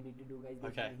 See what you need to do, guys.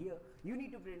 Okay. Basically, here you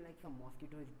need to pretend like some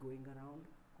mosquito is going around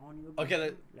on your. Okay,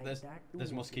 like there's that.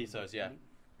 there's mosquitoes, yeah.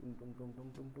 Tung, tung, tung,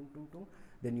 tung, tung, tung, tung, tung.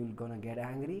 Then you're gonna get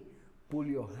angry. Pull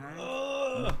your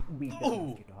hand. Beat the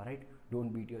mosquito. Alright. Don't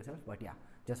beat yourself, but yeah,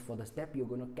 just for the step, you're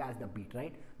gonna catch the beat,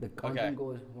 right? The counting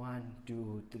goes 1,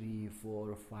 2, 3,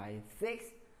 4, 5, 6,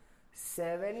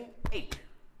 7, 8.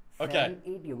 Okay. 7,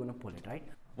 8. You're gonna pull it, right?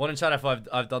 One in chat if I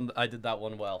did that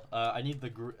one well. I need the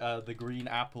green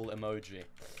apple emoji.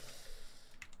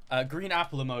 Green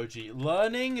apple emoji.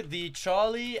 Learning the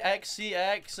Charlie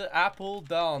XCX apple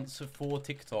dance for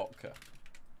TikTok.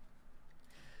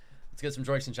 Let's get some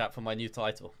jokes in chat for my new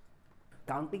title.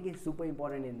 Counting is super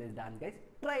important in this dance, guys.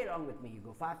 Try along with me. You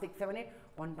go 5, 6, 7, 8.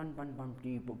 1, 1, 1, 1,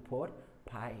 3, 4,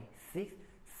 5, 6,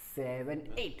 7,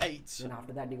 8. 8. Then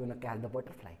after that, you're gonna catch the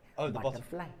butterfly. Oh, the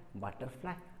butterfly,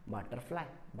 butterfly, butterfly,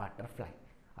 butterfly.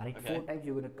 Alright, Okay. 4 times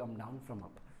you're gonna come down from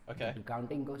up. Okay. The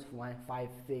counting goes 1, 5,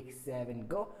 6, 7,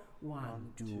 go.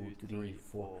 1, 2, 3,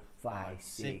 4, 5,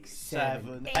 6,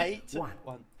 7, 8.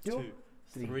 1, 2,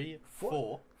 3,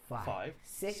 4, 5,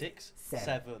 6,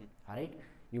 7. Alright,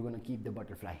 you're gonna keep the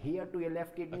butterfly here to your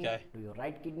left kidney, to your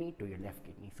right kidney, to your left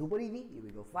kidney. Super easy. Here we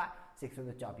go. 5, 6 on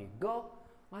the top. You go.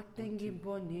 I think you're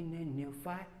born in a new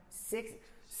 5, 6,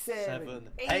 7,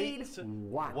 8.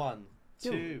 1,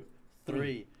 2,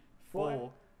 3,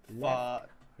 4, 5.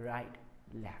 Right,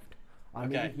 left. Or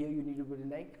maybe here you need to put in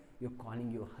like you're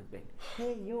calling your husband.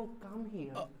 Hey, you come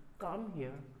here, come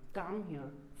here, come here.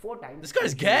 4 times. This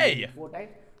guy's gay. 4 times.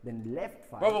 Then left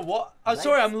 5. Brother, what? I'm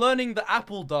sorry, I'm learning the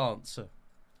apple dance.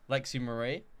 Lexi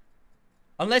Marie.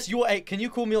 Unless you're can you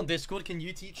call me on Discord? Can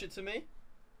you teach it to me?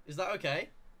 Is that okay?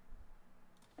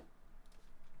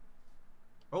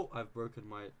 Oh, I've broken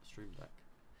my stream deck.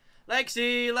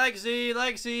 Lexi,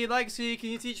 can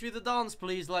you teach me the dance,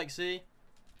 please, Lexi?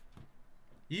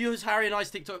 You use Harry and I's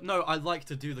TikTok. No, I'd like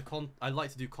to do I'd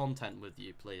like to do content with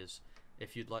you, please.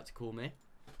 If you'd like to call me.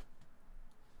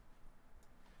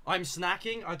 I'm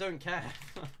snacking. I don't care.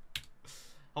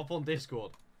 Hop on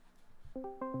Discord.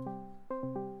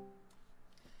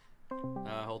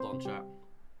 Hold on, chat.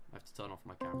 I have to turn off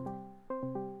my camera.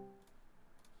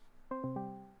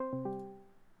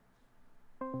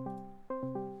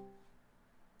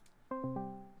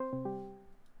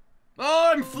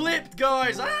 Oh, I'm flipped,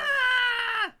 guys!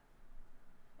 Ah!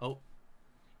 Oh.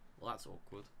 Well, that's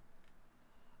awkward.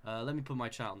 Let me put my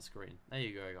chat on screen. There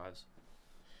you go, guys.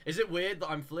 Is it weird that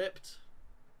I'm flipped?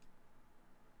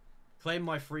 Claim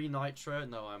my free nitro?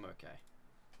 No, I'm okay.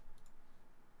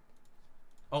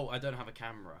 Oh, I don't have a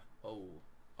camera. Oh.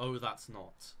 Oh, that's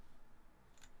not.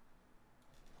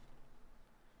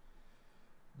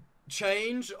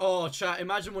 Change? Oh, chat,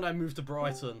 imagine when I moved to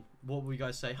Brighton. What will you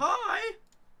guys say? Hi!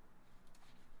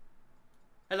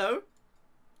 Hello?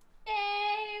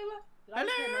 Hello! Did I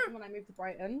just hear Hello? imagine when I moved to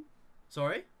Brighton?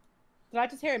 Sorry? Did I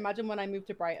just hear imagine when I moved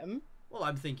to Brighton? Well,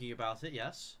 I'm thinking about it,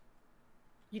 yes.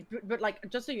 But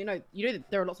like, just so you know that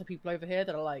there are lots of people over here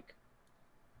that are like...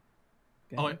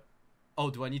 Oh,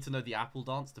 do I need to know the apple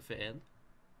dance to fit in?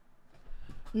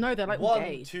 No, they're like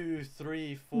 1, 2,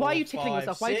 3, 4, Why are you tickling 5,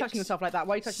 yourself? Why are you 6, touching yourself like that?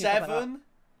 Why are you touching yourself like 7,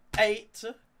 8.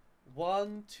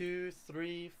 1, 2,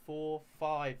 3, 4,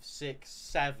 5, 6,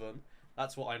 7.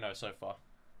 That's what I know so far.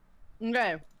 that?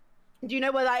 Okay. Do you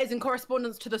know where that is in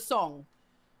correspondence to the song?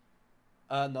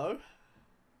 No.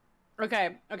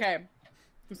 Okay.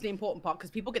 It's the important part because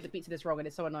people get the beats of this wrong and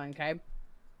it's so annoying.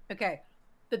 Okay.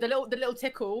 The little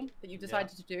tickle that you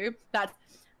decided to do. That's.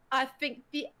 I think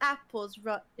the apple's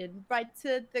rotten right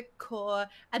to the core,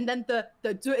 and then the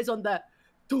do is on the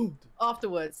do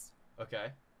afterwards. Okay.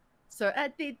 So I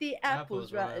think the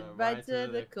apple's rotten right to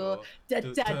the core. Da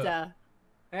da da.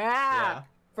 Yeah.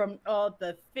 From all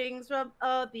the things from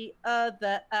all the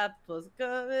other apples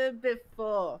going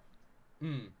before.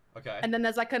 Okay. And then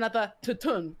there's like another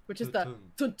tutun, which is the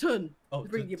tutun. Oh,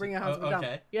 you bring your hands down.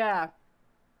 okay. Yeah.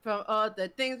 From all the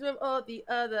things from all the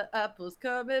other apples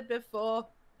coming before.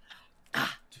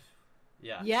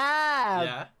 Yeah. Yeah.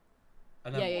 Yeah.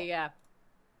 And then Yeah.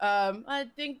 I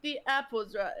think the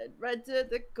apples right to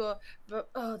the core. From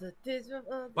all the things from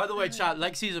all the By the way, chat,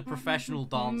 Lexi's a professional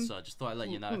dancer. Just thought I'd let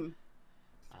you know.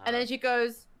 And then she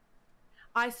goes,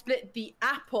 I split the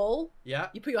apple. Yeah.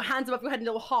 You put your hands above your head in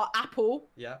a little heart apple.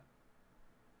 Yeah.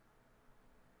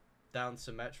 Down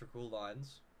symmetrical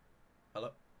lines.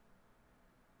 Hello?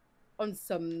 on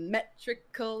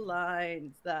symmetrical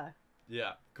lines there.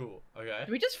 Yeah, cool. Okay.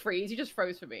 Did we just freeze? You just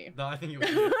froze for me. No, I think it was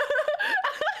you.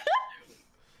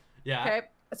 Yeah. Okay.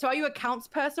 So are you a counts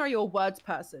person or are you a words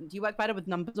person? Do you work better with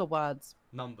numbers or words?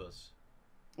 Numbers.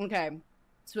 Okay.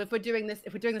 So if we're doing this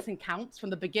in counts from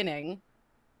the beginning.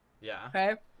 Yeah.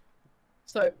 Okay.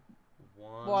 So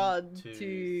One,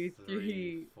 two,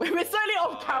 three. four, We're slowly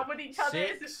off five, count with each other.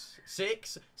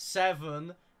 6,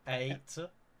 7, 8.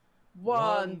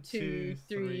 1, 2,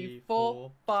 3,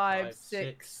 4, 5,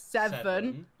 6,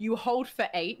 7. You hold for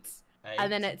 8.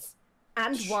 And then it's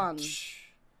and 1.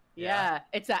 Yeah,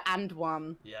 it's a and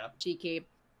 1. Yeah. Cheeky.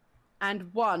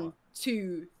 And 1,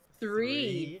 2,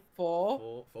 3,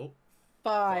 4,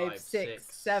 5,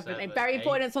 6, 7, 8. Very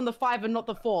important it's on the 5 and not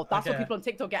the 4. That's what people on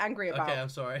TikTok get angry about. Okay, I'm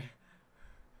sorry.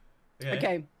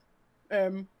 Okay.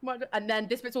 And then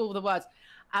this bit's all the words.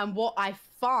 And what I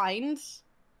find is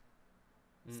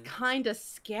kind of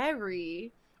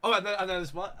scary. Oh, and then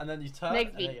there's one, and then you turn.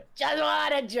 Makes me just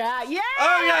wanna drag. Yeah!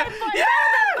 Oh, yeah!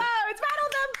 It's Battle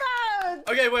Them Phones!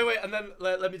 Okay, wait, and then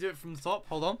let me do it from the top.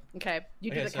 Hold on. Okay,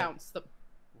 you do the counts.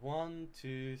 1,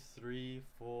 2, 3,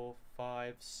 4,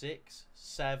 5, 6,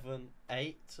 7,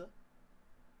 8.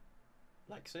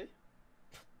 Lexi?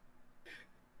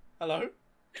 Hello?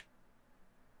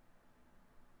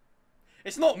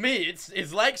 It's not me, it's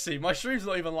Lexi. My stream's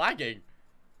not even lagging.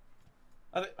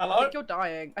 Hello? I think you're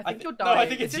dying. I think you're dying. No, I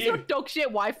think it's Is this you. your dog shit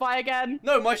Wi-Fi again?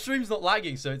 No, my stream's not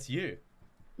lagging, so it's you.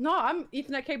 No, I'm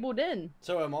Ethernet cabled in.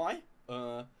 So am I.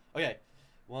 Okay.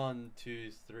 1,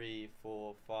 2, 3,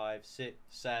 4, 5, 6,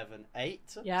 7,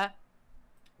 8. Yeah.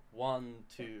 1,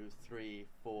 2, 3,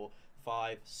 4,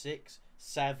 5, 6,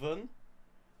 7.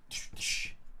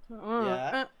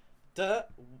 Yeah.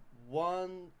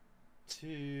 1,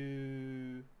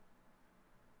 2.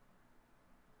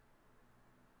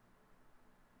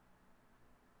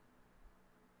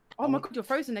 Oh my god, you're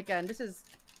frozen again. This is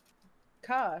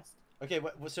cursed. Okay,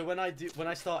 so when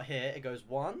I start here, it goes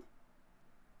 1.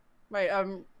 Wait,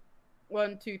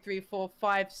 1, 2, 3, 4,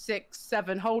 5, 6,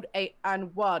 7. Hold 8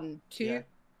 and 1, 2,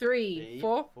 3,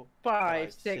 4,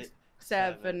 5, 6,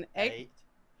 7, 8.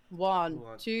 1,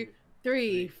 2,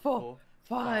 3, 4,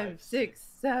 5, 6,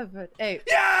 7, 8.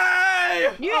 Yay!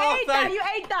 You ate that! You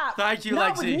ate that! Thank you,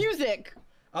 now Lexi. With music.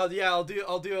 Oh yeah, I'll do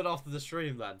it after the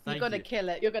stream then. Thank you. You're gonna kill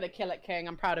it. You're gonna kill it, King.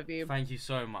 I'm proud of you. Thank you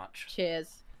so much.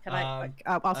 Cheers. Can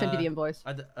I'll send you the invoice.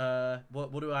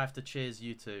 What do I have to cheers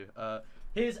you to?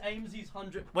 Here's Ames's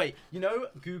 100. Wait, you know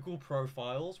Google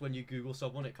profiles, when you Google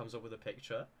someone, it comes up with a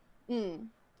picture.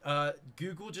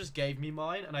 Google just gave me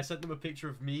mine, and I sent them a picture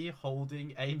of me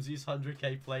holding Ames's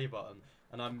 100k play button,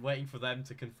 and I'm waiting for them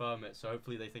to confirm it. So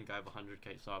hopefully they think I have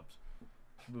 100k subs.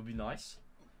 It would be nice.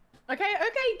 Okay,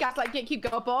 Gaslight Gatekeep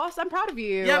Girl Boss. I'm proud of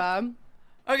you. Yep.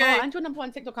 Okay. And your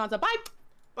 #1 TikTok answer. Bye.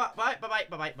 Bye.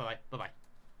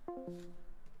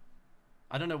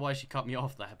 I don't know why she cut me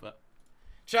off there, but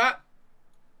chat.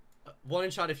 One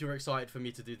in chat if you're excited for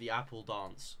me to do the Apple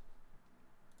dance.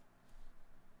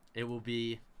 It will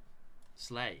be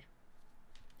slay.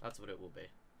 That's what it will be.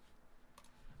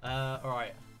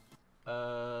 Alright.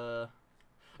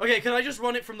 Okay, can I just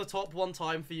run it from the top one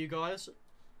time for you guys?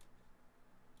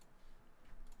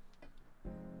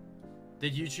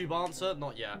 Did YouTube answer?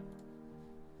 Not yet.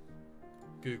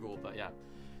 Google, but yeah.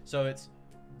 So it's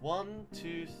 1,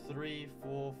 2, 3,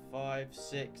 4, 5,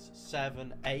 6,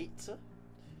 7, 8.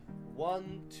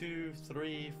 1, 2,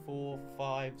 3, 4,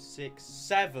 5, 6,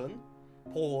 7.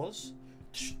 Pause.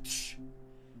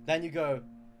 Then you go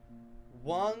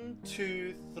 1,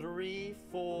 2, 3,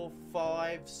 4,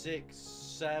 5, 6,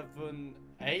 7,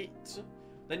 8.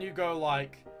 Then you go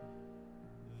like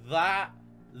that,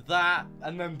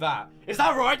 and then that. Is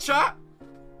that right, chat?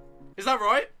 Is that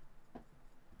right?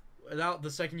 Without the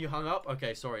second you hung up?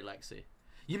 Okay, sorry, Lexi.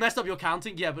 You messed up your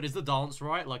counting? Yeah, but is the dance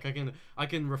right? Like, I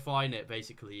can refine it,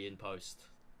 basically, in post.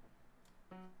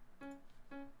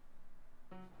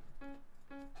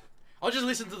 I'll just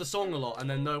listen to the song a lot and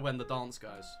then know when the dance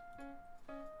goes.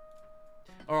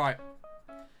 Alright.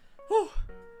 Whew.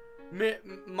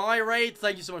 My raid,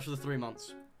 thank you so much for the 3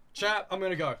 months. Chat, I'm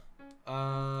gonna go.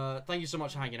 Thank you so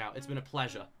much for hanging out. It's been a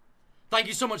pleasure. Thank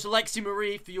you so much, Lexi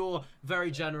Marie, for your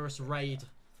very generous raid.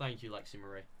 Thank you, Lexi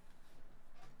Marie.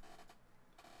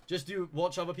 Just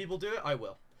watch other people do it? I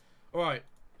will. Alright.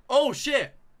 Oh,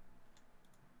 shit!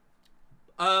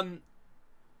 I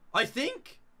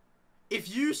think if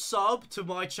you sub to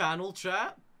my channel,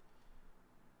 chat,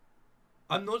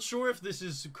 I'm not sure if this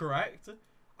is correct.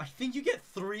 I think you get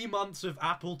 3 months of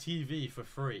Apple TV for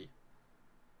free.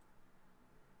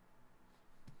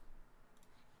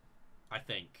 I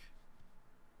think.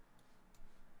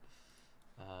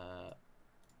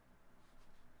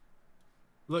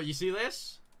 Look, you see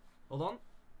this? Hold on.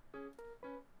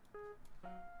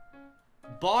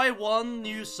 Buy 1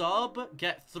 new sub,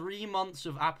 get 3 months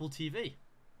of Apple TV.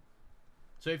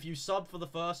 So if you sub for the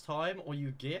first time or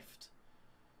you gift,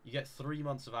 you get 3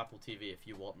 months of Apple TV if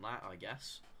you want that, I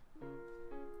guess.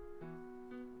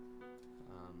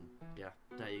 Yeah,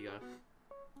 there you go.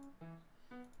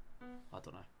 I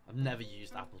don't know. I've never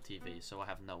used Apple TV, so I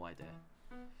have no idea.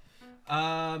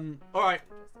 Alright.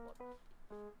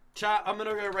 Chat, I'm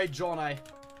gonna go raid John A.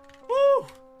 Woo!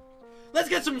 Let's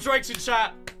get some Drakes in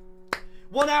chat.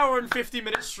 1 hour and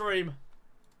 50-minute stream.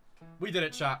 We did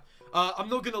it, chat. I'm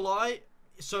not gonna lie.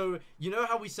 So, you know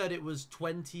how we said it was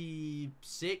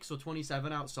 26 or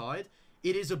 27 outside?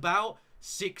 It is about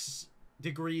 6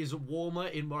 degrees warmer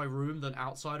in my room than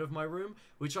outside of my room,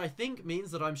 which I think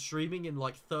means that I'm streaming in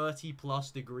like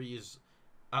 30+ degrees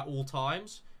at all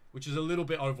times, which is a little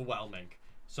bit overwhelming.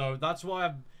 So that's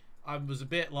why I was a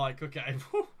bit like, okay.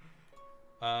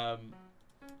 But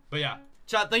yeah,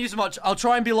 chat, thank you so much. I'll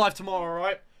try and be live tomorrow,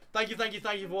 alright? Thank you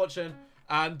for watching.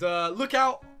 And look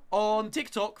out on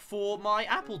TikTok for my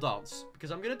Apple dance, because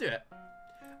I'm gonna do it.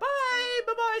 Bye,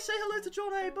 bye-bye, say hello to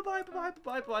John A, bye-bye, bye-bye,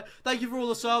 bye-bye, bye. Thank you for all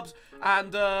the subs,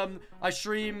 and I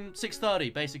stream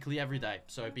 6:30 basically every day,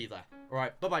 so be there.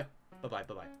 Alright, bye-bye, bye-bye,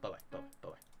 bye-bye, bye-bye, bye-bye.